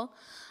wonderful.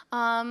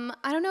 I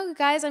don't know,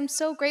 guys. I'm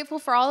so grateful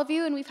for all of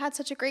you, and we've had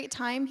such a great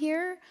time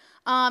here.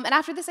 And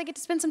after this, I get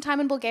to spend some time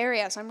in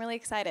Bulgaria, so I'm really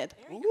excited.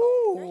 Very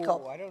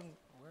cool.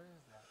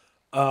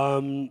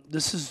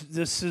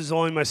 This is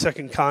only my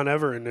second con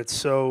ever, and it's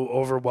so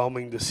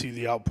overwhelming to see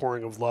the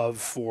outpouring of love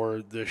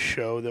for this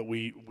show that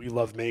we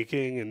love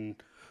making. And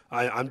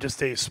I'm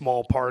just a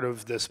small part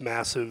of this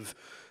massive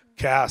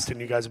cast,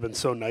 and you guys have been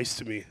so nice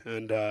to me,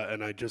 and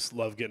I just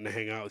love getting to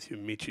hang out with you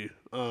and meet you.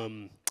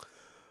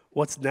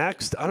 What's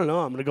next? I don't know.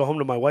 I'm going to go home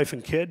to my wife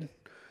and kid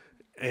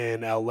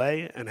in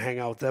LA and hang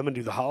out with them and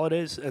do the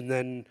holidays. And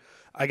then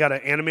I got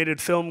an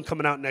animated film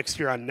coming out next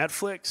year on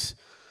Netflix,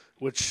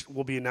 which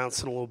will be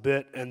announced in a little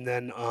bit. And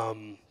then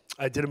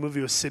I did a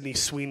movie with Sydney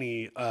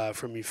Sweeney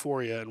from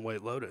Euphoria and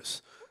White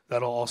Lotus.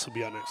 That'll also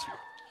be out next year.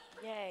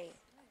 Yay.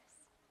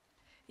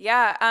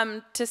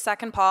 Yeah, to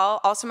second Paul,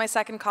 also my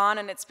second con,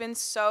 and it's been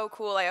so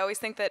cool. I always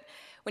think that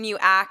when you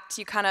act,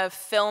 you kind of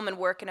film and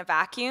work in a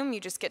vacuum. You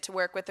just get to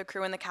work with the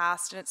crew and the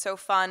cast, and it's so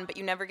fun, but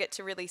you never get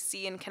to really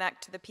see and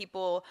connect to the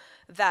people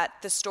that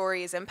the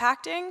story is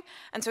impacting.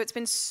 And so it's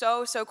been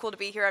so, so cool to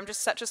be here. I'm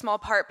just such a small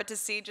part, but to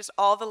see just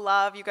all the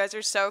love. You guys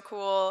are so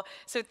cool.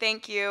 So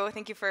thank you.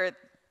 Thank you for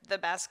the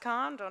best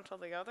con. Don't tell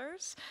the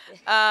others.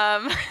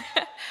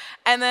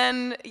 And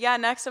then, yeah,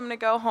 next I'm going to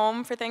go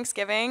home for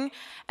Thanksgiving.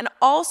 And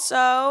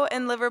also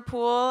in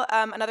Liverpool,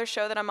 another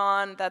show that I'm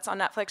on that's on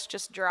Netflix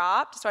just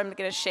dropped. So I'm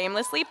going to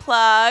shamelessly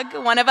plug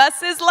One of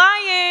Us is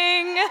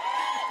Lying.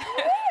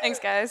 Thanks,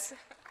 guys.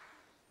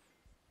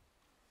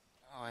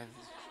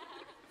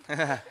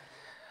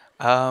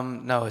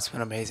 No, it's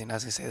been amazing.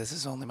 As I say, this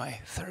is only my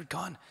third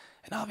con.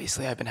 And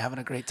obviously I've been having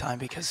a great time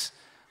because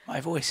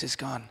my voice is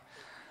gone.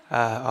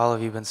 All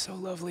of you have been so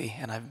lovely,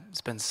 and it's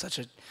been such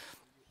an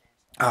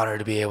honor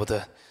to be able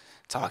to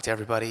talk to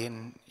everybody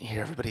and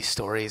hear everybody's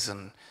stories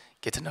and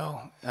get to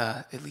know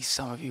at least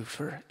some of you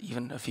for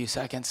even a few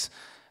seconds.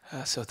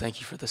 So thank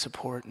you for the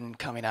support and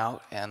coming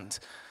out and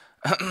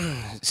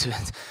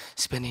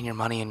spending your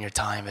money and your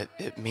time.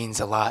 It means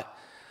a lot.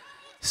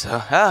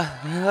 So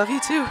I love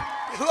you too.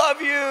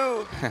 Love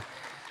you.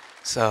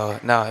 So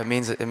no, it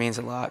means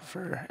a lot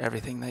for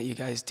everything that you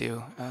guys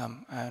do,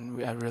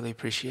 and I really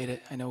appreciate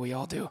it. I know we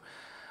all do.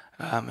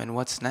 And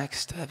what's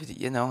next?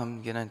 You know,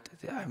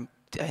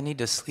 I need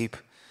to sleep.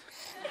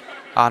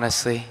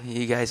 Honestly,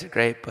 you guys are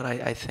great, but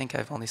I think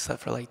I've only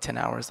slept for like 10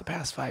 hours the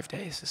past 5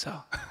 days.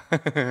 So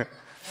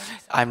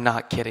I'm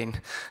not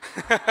kidding.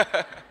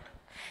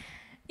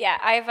 Yeah,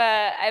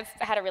 I've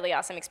had a really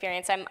awesome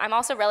experience. I'm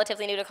also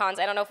relatively new to cons.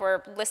 I don't know if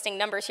we're listing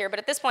numbers here, but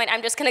at this point,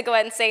 I'm just going to go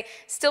ahead and say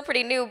still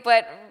pretty new,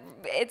 but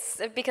it's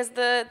because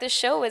the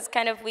show is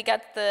kind of, we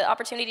got the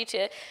opportunity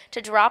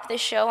to drop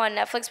this show on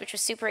Netflix, which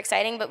was super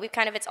exciting, but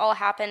it's all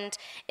happened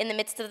in the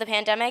midst of the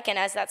pandemic, and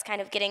as that's kind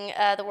of getting,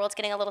 the world's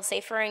getting a little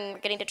safer and we're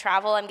getting to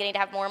travel, I'm getting to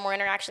have more and more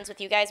interactions with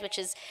you guys, which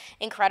is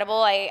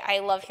incredible. I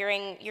love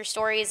hearing your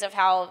stories of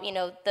how, you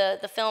know,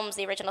 the films,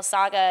 the original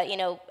saga, you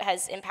know,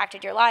 has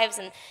impacted your lives,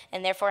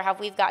 and therefore how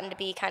we've gotten to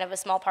be kind of a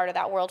small part of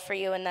that world for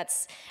you, and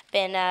that's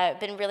been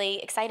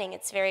really exciting.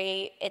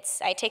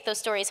 I take those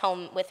stories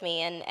home with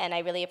me, and I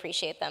really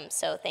appreciate them,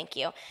 so thank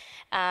you.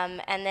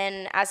 And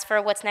then as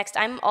for what's next,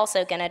 I'm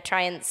also gonna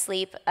try and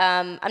sleep.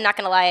 I'm not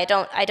gonna lie,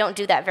 I don't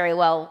do that very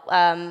well.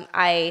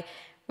 I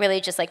really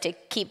just like to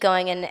keep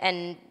going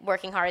and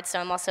working hard, so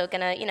I'm also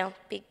gonna, you know,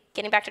 be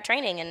getting back to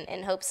training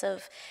in hopes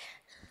of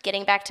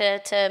getting back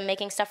to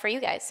making stuff for you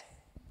guys.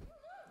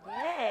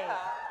 Yay.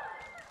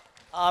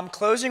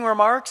 Closing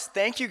remarks.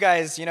 Thank you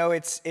guys. You know,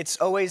 it's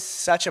always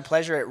such a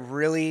pleasure. It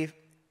really,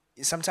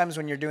 sometimes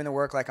when you're doing the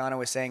work like Anna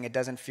was saying, it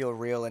doesn't feel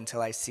real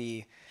until I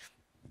see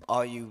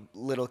all you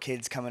little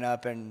kids coming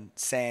up and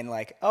saying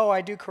like, "Oh,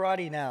 I do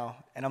karate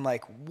now," and I'm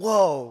like,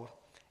 "Whoa!"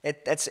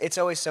 It's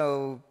always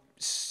so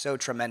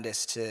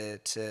tremendous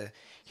to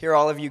hear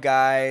all of you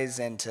guys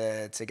and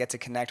to get to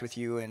connect with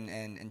you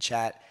and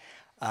chat.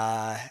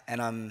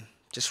 And I'm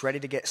just ready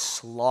to get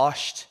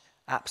sloshed,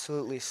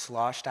 absolutely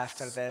sloshed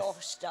after this.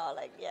 Sloshed,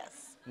 darling,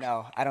 yes.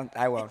 No, I don't.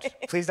 I won't.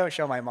 Please don't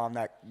show my mom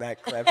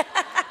that clip.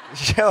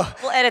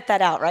 We'll edit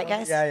that out, right,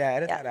 guys? Yeah,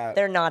 edit that out.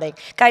 They're nodding.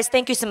 Guys,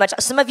 thank you so much.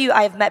 Some of you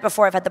I've met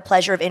before. I've had the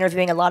pleasure of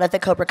interviewing a lot of the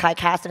Cobra Kai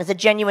cast, and as a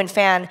genuine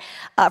fan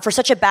for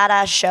such a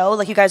badass show,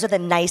 like you guys are the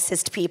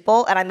nicest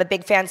people, and I'm a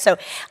big fan. So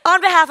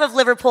on behalf of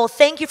Liverpool,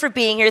 thank you for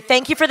being here.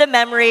 Thank you for the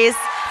memories.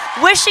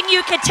 Wishing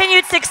you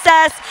continued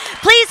success.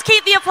 Please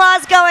keep the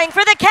applause going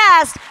for the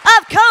cast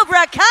of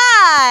Cobra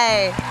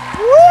Kai.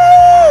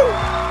 Woo!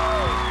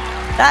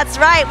 That's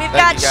right. We've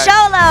got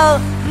Xolo,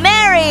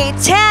 Mary,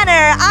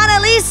 Tanner,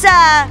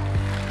 Annalisa,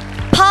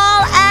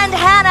 Paul, and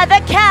Hannah,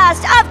 the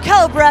cast of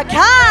Cobra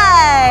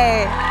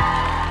Kai.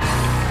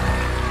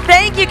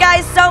 Thank you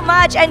guys so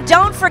much. And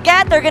don't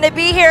forget, they're going to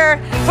be here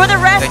for the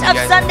rest of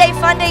Sunday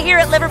Fun Day here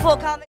at Liverpool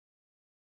Comic.